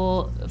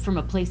people from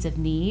a place of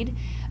need,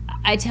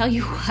 I tell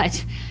you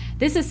what.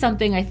 This is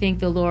something I think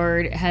the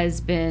Lord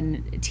has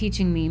been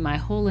teaching me my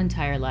whole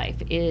entire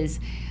life is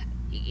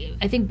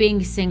I think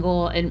being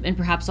single and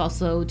perhaps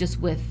also just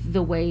with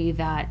the way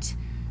that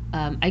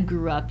I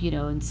grew up,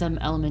 in some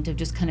element of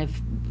just kind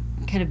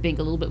of being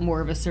a little bit more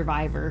of a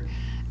survivor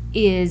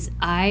is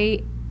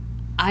I've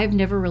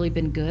never really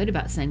been good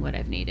about saying what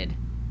I've needed.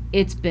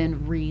 It's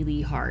been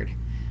really hard.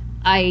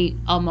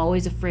 I'm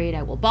always afraid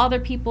I will bother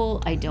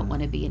people. I don't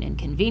want to be an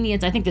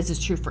inconvenience. I think this is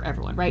true for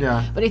everyone, right?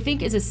 Yeah. But I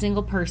think as a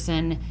single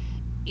person,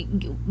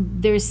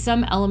 there's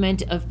some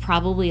element of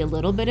probably a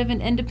little bit of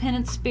an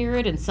independent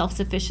spirit and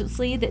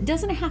self-sufficiency that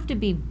doesn't have to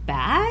be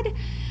bad,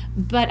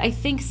 but I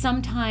think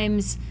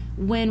sometimes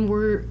when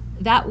we're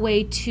that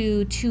way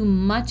to too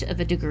much of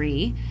a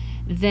degree,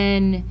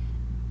 then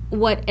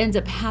what ends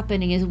up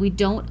happening is we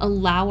don't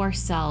allow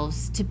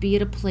ourselves to be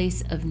at a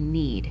place of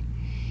need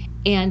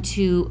and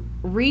to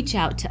reach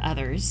out to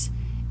others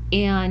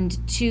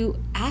and to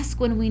ask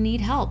when we need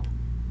help.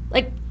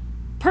 Like,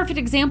 perfect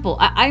example.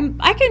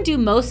 I can do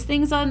most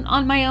things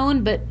on my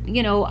own, but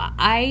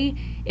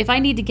if I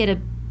need to get a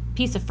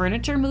piece of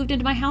furniture moved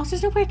into my house,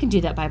 there's no way I can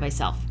do that by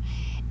myself.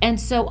 And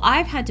so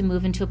I've had to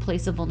move into a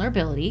place of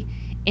vulnerability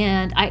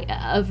and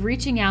of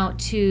reaching out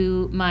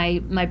to my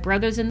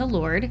brothers in the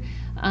Lord.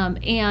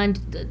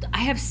 And I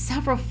have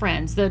several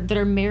friends that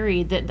are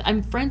married that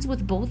I'm friends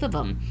with both of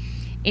them.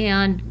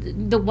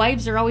 And the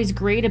wives are always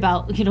great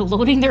about,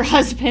 loading their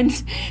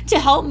husbands to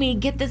help me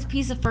get this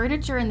piece of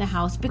furniture in the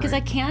house because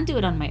Right. I can do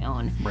it on my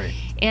own. Right.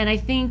 And I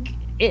think,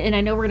 and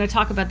I know we're going to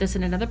talk about this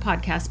in another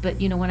podcast, but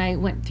when I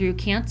went through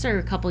cancer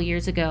a couple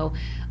years ago,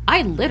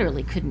 I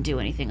literally couldn't do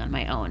anything on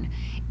my own.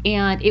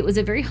 And it was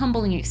a very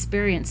humbling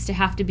experience to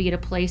have to be at a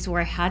place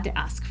where I had to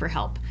ask for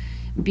help,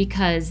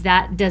 because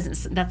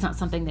that's not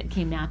something that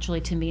came naturally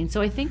to me. And so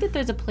I think that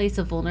there's a place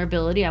of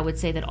vulnerability I would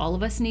say that all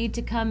of us need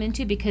to come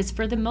into, because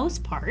for the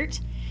most part,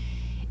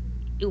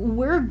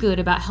 we're good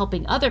about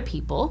helping other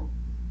people,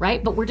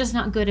 right? But we're just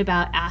not good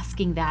about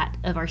asking that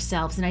of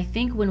ourselves. And I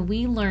think when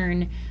we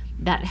learn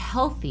that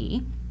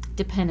healthy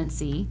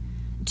dependency,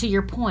 to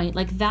your point,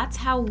 like that's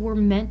how we're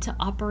meant to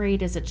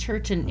operate as a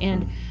church.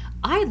 And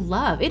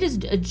it is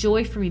a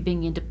joy for me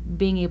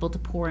being able to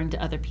pour into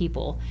other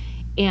people.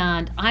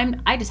 And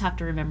I just have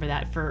to remember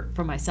that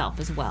for myself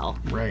as well.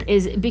 Right.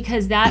 Is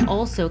because that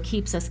also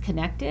keeps us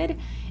connected,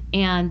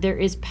 and there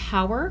is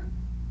power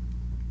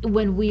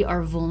when we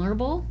are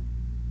vulnerable,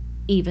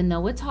 even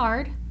though it's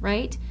hard,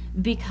 right?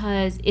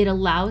 Because it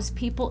allows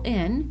people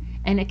in,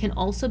 and it can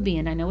also be,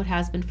 and I know it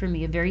has been for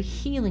me, a very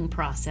healing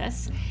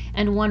process,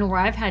 and one where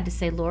I've had to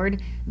say,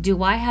 Lord,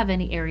 do I have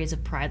any areas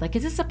of pride? Like,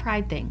 is this a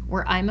pride thing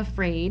where I'm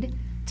afraid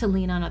to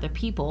lean on other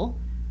people?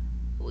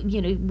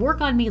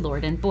 Work on me,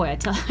 Lord. And boy, I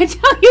tell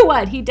you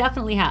what, he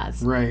definitely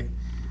has. Right.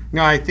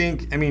 No, I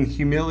think,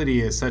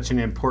 humility is such an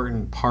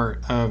important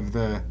part of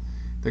the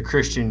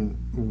Christian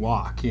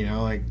walk,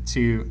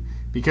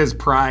 because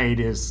pride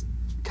is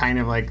kind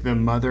of like the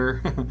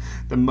mother,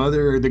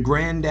 the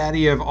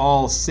granddaddy of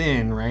all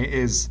sin, right?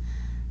 Is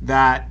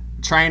that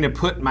trying to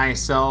put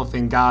myself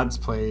in God's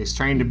place,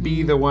 trying to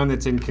be the one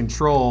that's in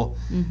control.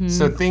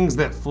 So things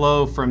that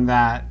flow from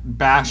that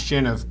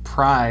bastion of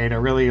pride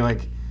are really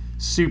like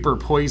super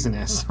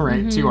poisonous,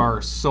 right, to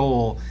our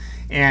soul.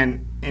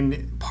 And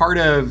part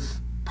of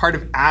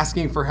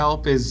asking for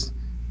help is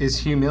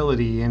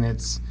humility, and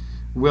it's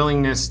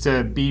willingness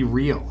to be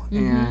real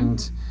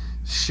and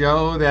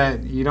show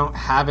that you don't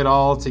have it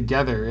all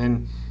together.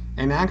 And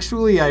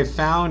actually I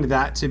found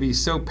that to be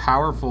so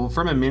powerful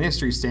from a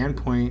ministry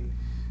standpoint.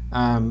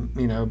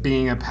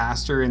 Being a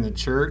pastor in the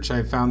church,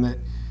 I found that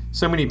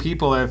so many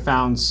people have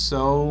found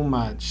so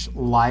much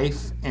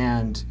life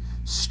and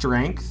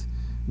strength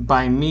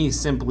by me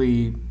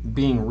simply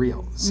being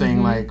real,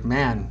 saying like,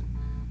 man,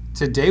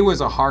 today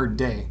was a hard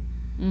day.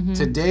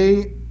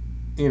 Today,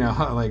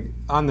 like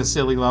on the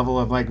silly level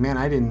of like,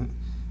 man,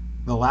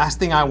 the last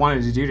thing I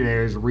wanted to do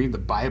today was read the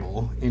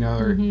Bible,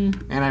 and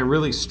I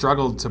really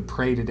struggled to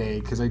pray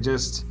today because I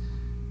just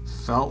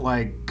felt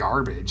like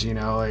garbage, and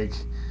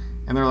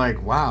they're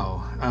like,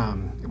 wow,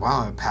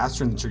 a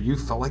pastor in the church, you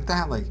felt like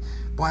that? Like,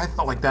 boy, I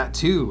felt like that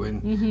too.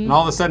 And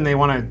all of a sudden they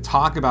want to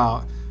talk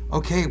about,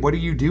 okay, what do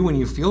you do when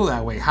you feel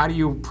that way? How do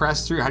you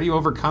press through? How do you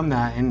overcome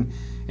that? And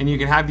you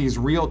can have these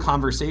real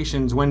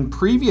conversations when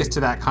previous to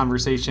that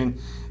conversation,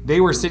 they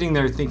were sitting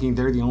there thinking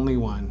they're the only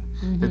one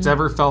that's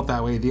ever felt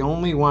that way, the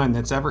only one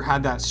that's ever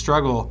had that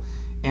struggle.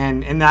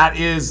 And that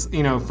is,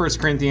 1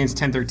 Corinthians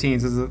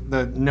 10:13 says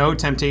the no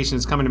temptation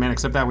is coming to man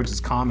except that which is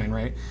common,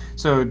 right?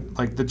 So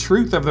like the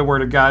truth of the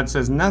word of God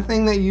says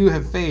nothing that you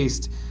have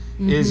faced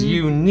is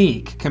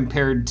unique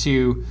compared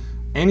to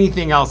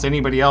anything else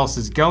anybody else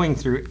is going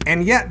through.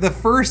 And yet the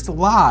first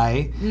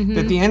lie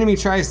that the enemy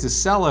tries to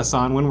sell us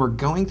on when we're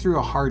going through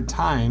a hard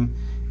time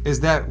is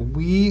that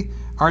we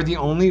are the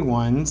only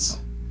ones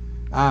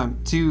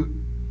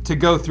to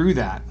go through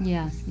that.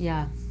 Yeah.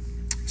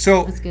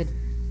 So That's good.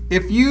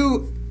 if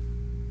you,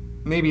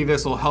 maybe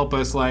this will help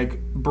us like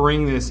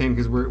bring this in,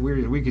 because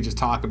we could just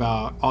talk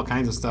about all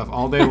kinds of stuff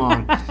all day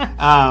long.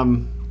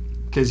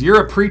 Because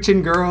you're a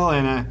preaching girl,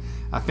 and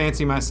I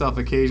fancy myself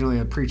occasionally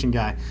a preaching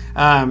guy.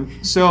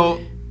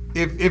 So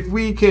if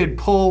we could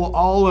pull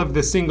all of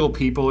the single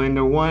people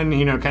into one,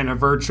 kind of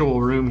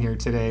virtual room here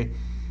today,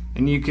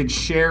 and you could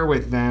share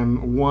with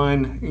them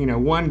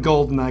one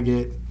gold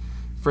nugget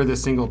for the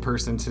single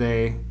person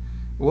today,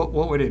 what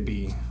would it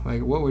be?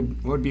 Like, what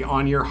would be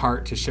on your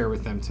heart to share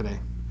with them today?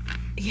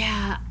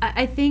 Yeah,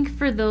 I think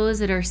for those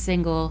that are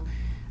single,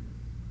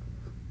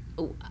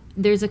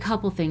 there's a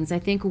couple things. I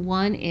think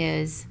one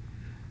is,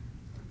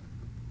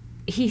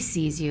 he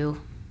sees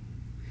you.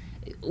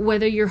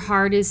 whether your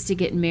heart is to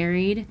get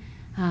married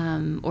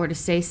or to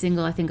stay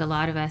single, I think a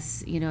lot of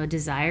us,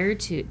 desire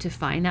to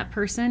find that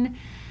person.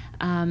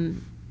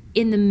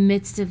 In the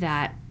midst of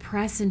that,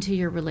 press into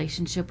your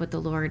relationship with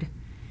the Lord.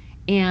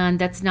 And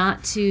that's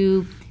not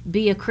to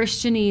be a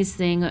Christianese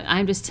thing.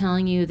 I'm just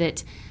telling you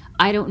that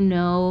I don't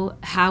know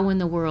how in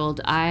the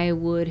world I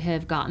would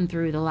have gotten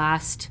through the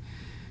last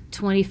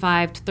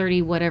 25 to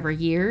 30 whatever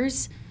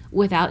years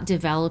without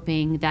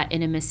developing that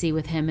intimacy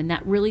with him. And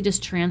that really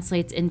just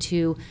translates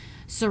into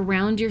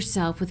surround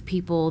yourself with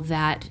people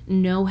that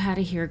know how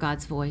to hear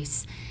God's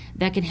voice,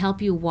 that can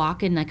help you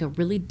walk in like a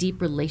really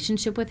deep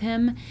relationship with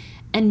him,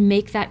 and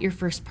make that your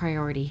first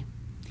priority.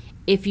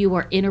 If you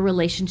are in a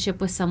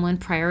relationship with someone,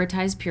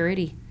 prioritize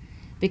purity,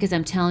 because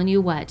I'm telling you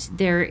what,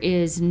 there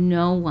is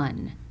no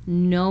one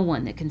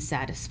that can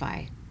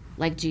satisfy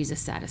like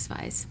Jesus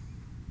satisfies.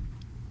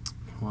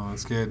 Well,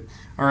 that's good.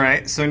 All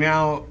right. So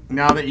now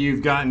that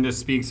you've gotten to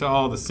speak to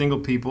all the single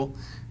people,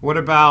 what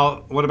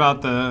about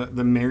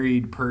the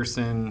married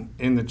person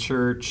in the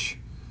church?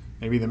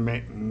 Maybe the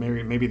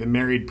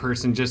married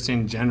person just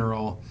in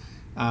general.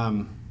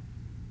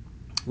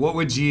 What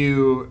would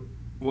you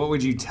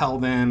tell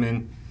them,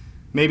 and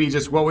maybe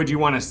just what would you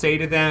want to say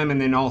to them,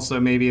 and then also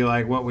maybe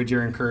like what would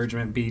your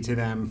encouragement be to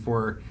them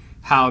for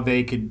how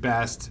they could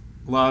best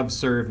love,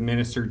 serve,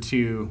 minister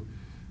to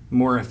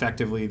more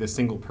effectively the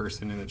single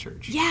person in the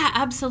church? Yeah,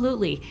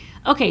 absolutely.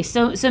 Okay,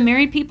 so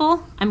married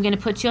people, I'm going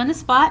to put you on the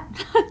spot,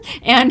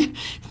 and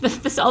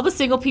all the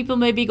single people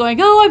may be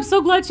going, "Oh, I'm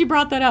so glad you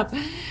brought that up."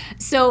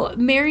 So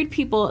married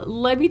people,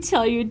 let me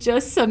tell you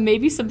just some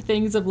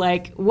things of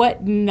like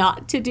what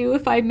not to do,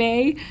 if I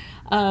may.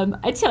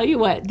 I tell you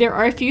what, there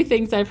are a few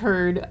things I've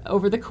heard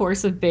over the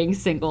course of being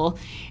single,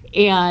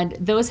 and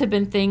those have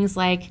been things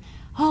like,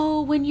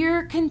 "Oh, when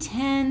you're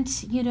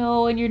content,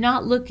 and you're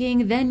not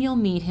looking, then you'll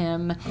meet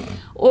him."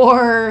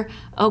 Or,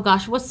 oh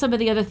gosh, what's some of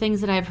the other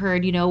things that I've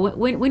heard?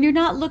 When you're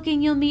not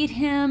looking, you'll meet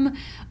him.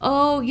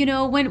 Oh,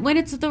 when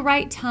it's the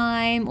right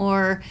time.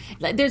 Or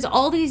there's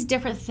all these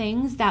different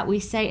things that we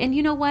say. And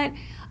you know what?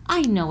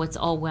 I know it's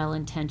all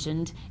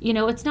well-intentioned.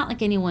 It's not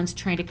like anyone's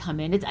trying to come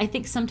in. I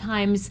think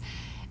sometimes,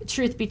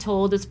 truth be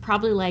told, it's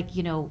probably like,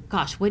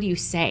 gosh, what do you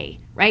say,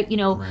 right?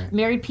 Right.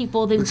 Married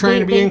people, They're trying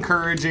to be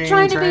encouraging.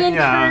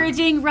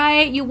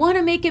 Right? You want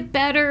to make it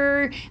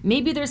better.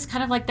 Maybe there's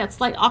kind of like that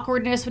slight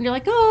awkwardness when you're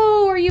like,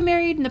 "Oh, are you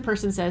married?" And the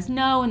person says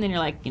no, and then you're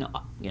like,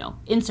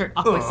 insert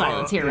awkward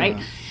silence here, yeah.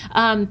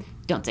 right?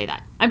 Don't say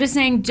that. I'm just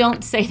saying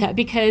don't say that,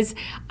 because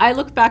I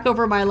look back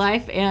over my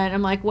life and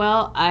I'm like,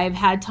 well, I've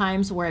had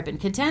times where I've been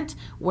content,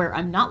 where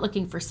I'm not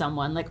looking for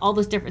someone, like all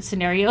those different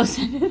scenarios,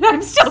 and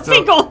I'm still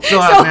single. So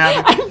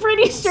I'm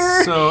pretty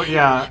sure. So,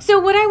 yeah. So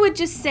what I would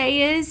just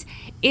say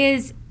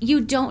is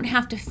you don't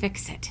have to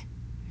fix it,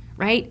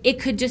 right? It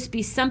could just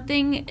be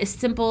something as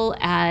simple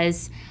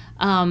as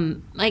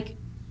like,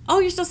 "Oh,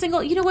 you're still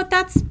single? You know what?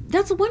 That's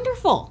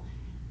wonderful.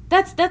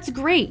 That's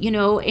great,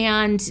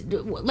 and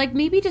like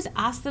maybe just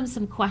ask them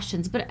some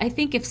questions." But I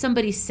think if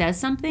somebody says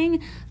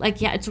something like,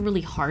 "Yeah, it's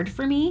really hard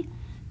for me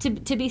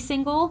to be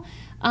single,"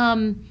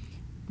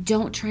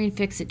 don't try and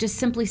fix it. Just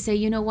simply say,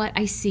 "You know what?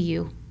 I see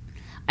you.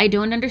 I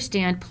don't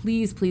understand.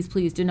 Please, please,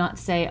 please do not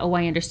say, 'Oh,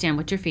 I understand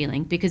what you're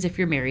feeling,' because if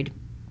you're married,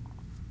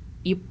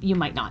 you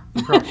might not."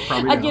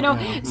 Probably not,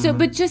 yeah. So,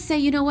 but just say,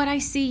 "You know what? I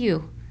see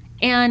you,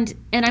 and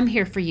I'm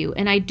here for you,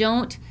 and I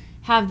don't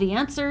have the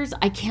answers.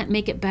 I can't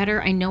make it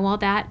better. I know all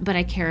that, but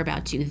I care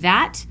about you."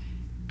 That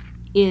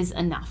is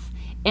enough.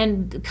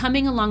 And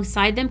coming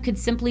alongside them could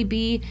simply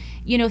be,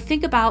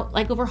 think about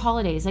like over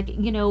holidays, like,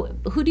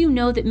 who do you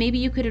know that maybe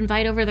you could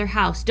invite over their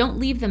house? Don't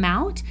leave them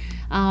out.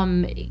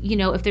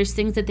 If there's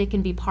things that they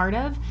can be part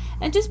of,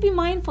 and just be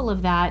mindful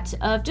of that,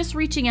 of just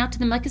reaching out to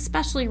them, like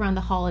especially around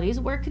the holidays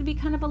where it could be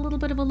kind of a little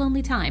bit of a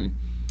lonely time.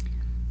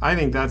 I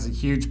think that's a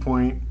huge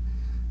point.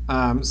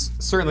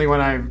 Certainly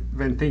when I've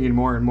been thinking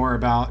more and more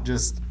about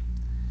just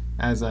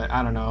as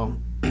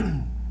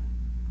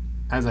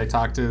as I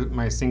talk to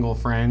my single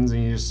friends,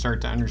 and you just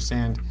start to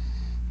understand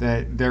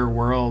that their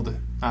world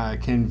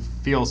can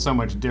feel so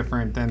much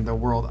different than the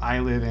world I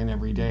live in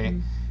every day. Mm-hmm.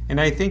 And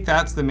I think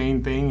that's the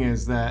main thing,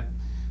 is that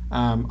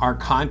our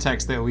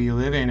context that we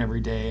live in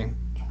every day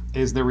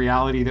is the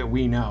reality that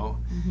we know.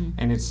 Mm-hmm.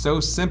 And it's so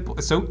simple,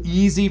 so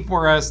easy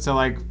for us to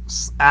like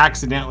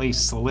accidentally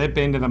slip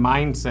into the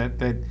mindset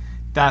that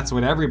that's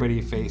what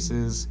everybody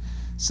faces.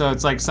 So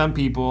it's like some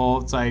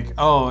people, it's like,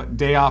 oh,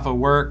 day off of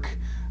work,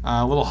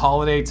 a little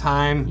holiday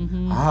time,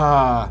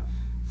 mm-hmm.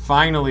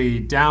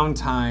 Finally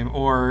downtime,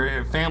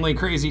 or family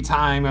crazy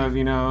time of,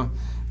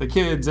 the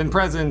kids and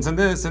presents and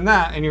this and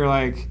that. And you're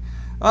like,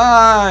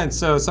 and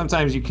so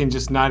sometimes you can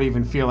just not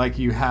even feel like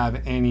you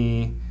have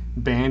any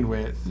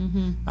bandwidth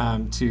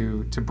mm-hmm.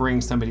 To bring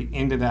somebody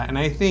into that. And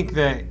I think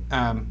that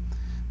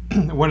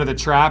one of the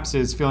traps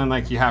is feeling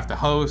like you have to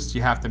host,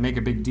 you have to make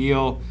a big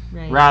deal,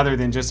 right, rather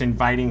than just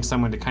inviting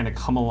someone to kind of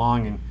come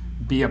along and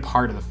be a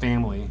part of the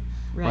family.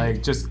 Right.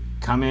 Like, just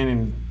come in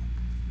and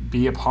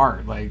be a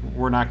part. Like,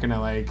 we're not gonna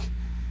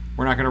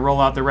roll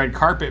out the red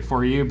carpet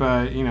for you,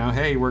 but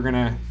hey, we're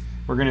gonna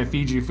we're going to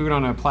feed you food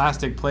on a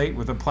plastic plate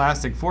with a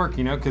plastic fork,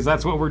 because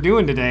that's what we're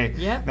doing today.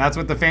 Yep. That's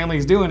what the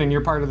family's doing, and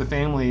you're part of the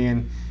family,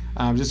 and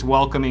just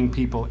welcoming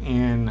people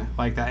in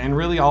like that. And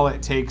really all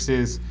it takes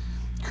is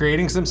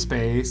creating some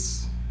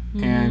space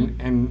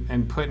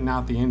and putting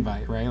out the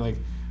invite, right? Like,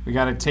 we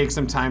got to take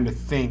some time to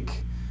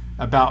think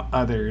about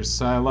others.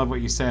 So I love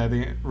what you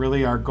said.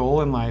 Really, our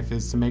goal in life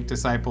is to make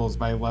disciples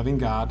by loving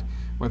God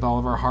with all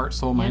of our heart,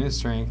 soul, mind, and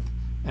strength,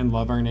 and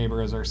love our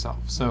neighbor as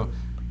ourselves. So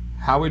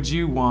how would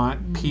you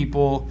want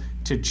people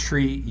to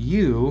treat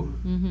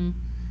you?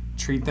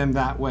 Treat them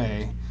that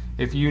way.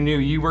 If you knew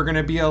you were going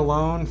to be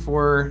alone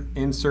for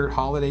insert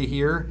holiday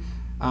here,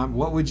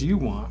 what would you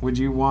want? Would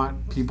you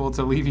want people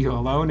to leave you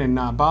alone and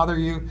not bother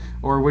you?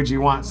 Or would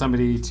you want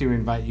somebody to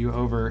invite you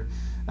over?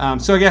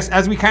 So I guess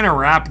as we kind of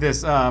wrap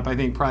this up, I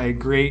think probably a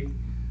great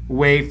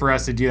way for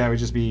us to do that would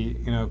just be,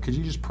 could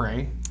you just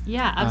pray?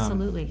 Yeah,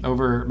 absolutely.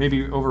 Over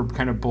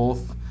kind of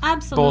both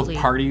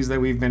parties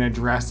that we've been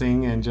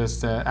addressing, and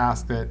just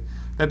ask that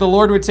the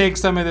Lord would take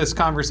some of this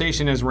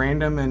conversation, as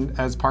random and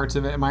as parts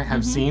of it might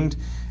have seemed,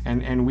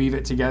 and weave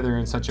it together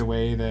in such a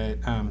way that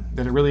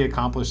it really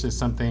accomplishes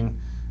something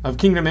of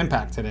kingdom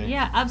impact today.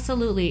 Yeah,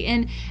 absolutely.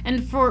 And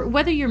for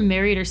whether you're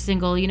married or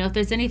single, if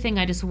there's anything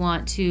I just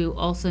want to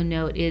also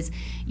note is,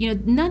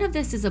 none of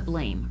this is a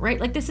blame, right?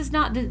 Like, this is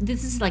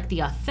like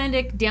the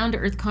authentic,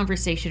 down-to-earth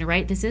conversation,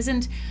 right? This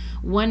isn't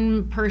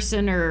one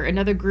person or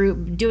another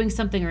group doing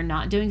something or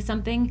not doing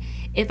something.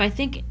 If I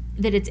think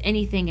that it's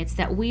anything, it's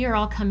that we are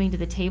all coming to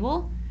the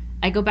table.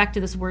 I go back to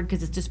this word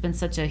because it's just been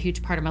such a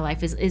huge part of my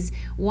life, is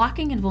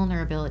walking in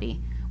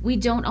vulnerability. We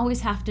don't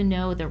always have to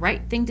know the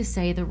right thing to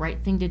say, the right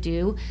thing to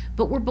do,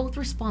 but we're both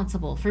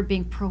responsible for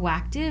being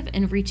proactive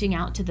and reaching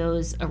out to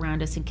those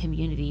around us in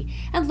community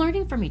and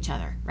learning from each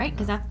other, right?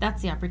 Because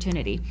that's the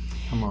opportunity.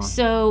 Come on.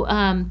 So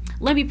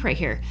let me pray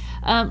here.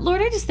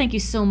 Lord, I just thank you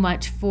so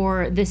much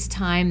for this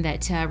time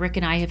that Rick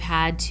and I have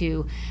had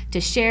to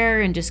share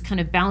and just kind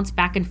of bounce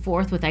back and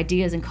forth with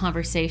ideas and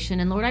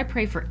conversation. And Lord, I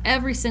pray for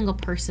every single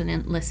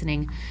person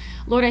listening.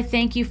 Lord, I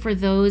thank you for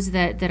those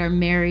that are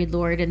married,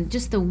 Lord, and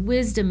just the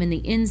wisdom and the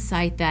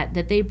insight that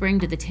they bring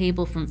to the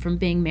table from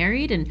being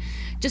married, and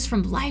just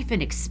from life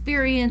and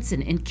experience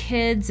and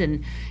kids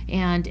and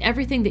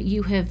everything that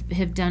you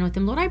have done with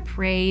them. Lord, I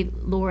pray,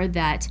 Lord,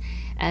 that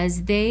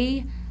as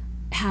they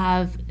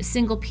have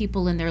single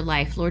people in their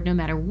life, Lord, no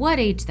matter what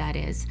age that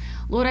is,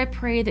 Lord, I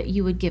pray that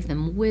you would give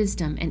them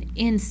wisdom and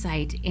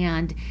insight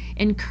and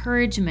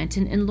encouragement.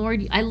 And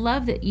Lord, I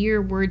love that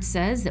your word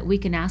says that we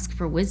can ask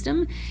for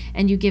wisdom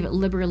and you give it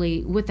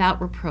liberally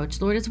without reproach.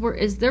 Lord,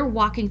 as they're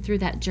walking through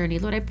that journey,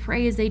 Lord, I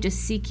pray as they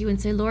just seek you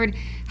and say, Lord,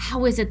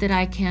 how is it that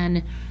I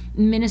can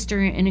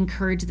minister and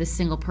encourage this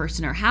single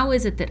person? Or how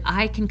is it that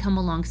I can come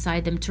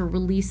alongside them to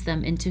release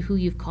them into who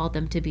you've called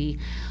them to be?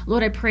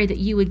 Lord, I pray that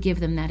you would give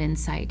them that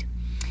insight.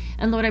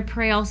 And Lord, I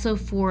pray also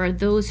for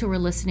those who are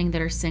listening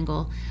that are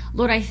single.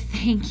 Lord, I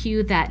thank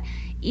you that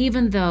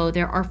even though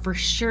there are for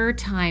sure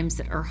times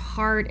that are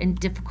hard and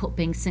difficult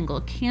being single,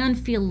 it can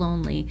feel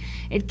lonely.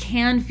 It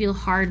can feel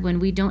hard when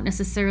we don't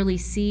necessarily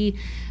see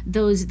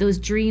those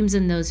dreams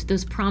and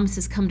those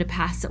promises come to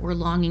pass that we're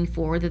longing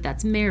for, whether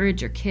that's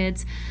marriage or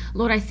kids.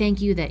 Lord, I thank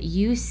you that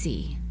you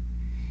see,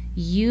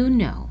 you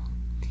know,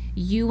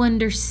 you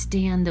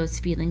understand those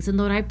feelings. And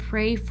Lord, I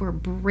pray for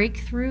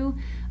breakthrough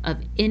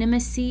of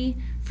intimacy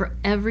for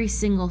every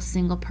single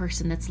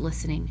person that's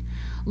listening.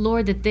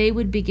 Lord, that they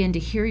would begin to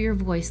hear your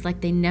voice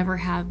like they never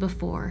have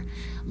before.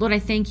 Lord, I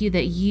thank you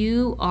that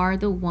you are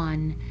the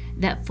one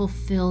that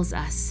fulfills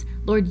us.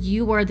 Lord,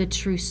 you are the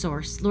true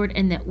source, Lord,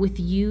 and that with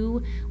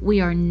you,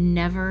 we are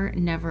never,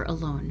 never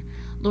alone.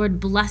 Lord,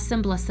 bless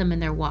them in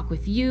their walk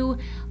with you.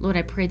 Lord,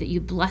 I pray that you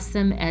bless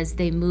them as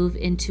they move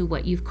into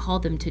what you've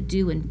called them to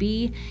do and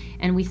be.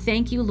 And we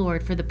thank you,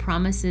 Lord, for the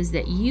promises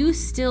that you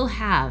still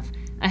have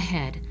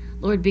ahead.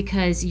 Lord,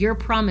 because your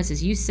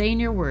promises, you say in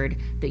your word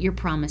that your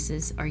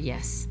promises are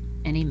yes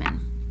and amen.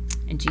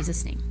 In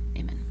Jesus' name,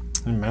 amen.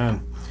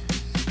 Amen.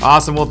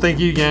 Awesome. Well, thank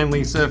you again,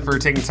 Lisa, for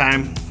taking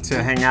time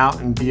to hang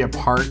out and be a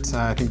part.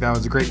 I think that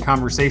was a great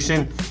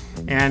conversation.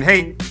 And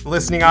hey,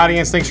 listening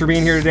audience, thanks for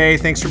being here today.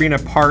 Thanks for being a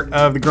part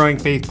of the Growing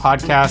Faith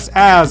podcast.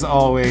 As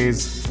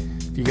always,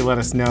 if you could let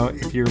us know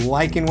if you're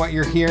liking what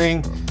you're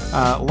hearing,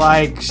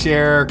 like,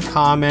 share,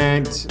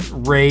 comment,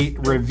 rate,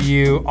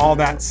 review, all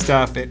that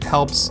stuff. It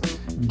helps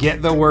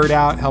get the word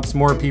out, helps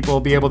more people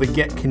be able to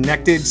get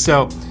connected.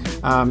 So,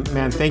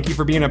 man, thank you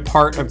for being a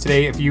part of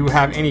today. If you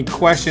have any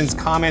questions,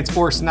 comments,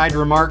 or snide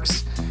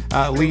remarks,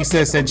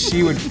 Lisa said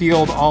she would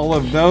field all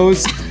of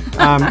those.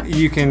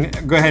 You can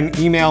go ahead and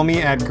email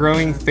me at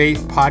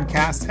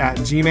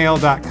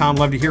growingfaithpodcast@gmail.com.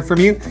 Love to hear from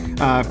you.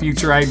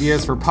 Future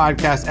ideas for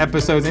podcast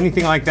episodes,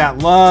 anything like that.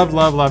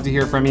 Love to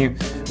hear from you.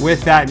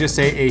 With that, just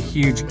say a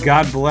huge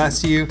God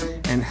bless you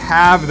and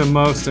have the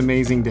most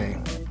amazing day.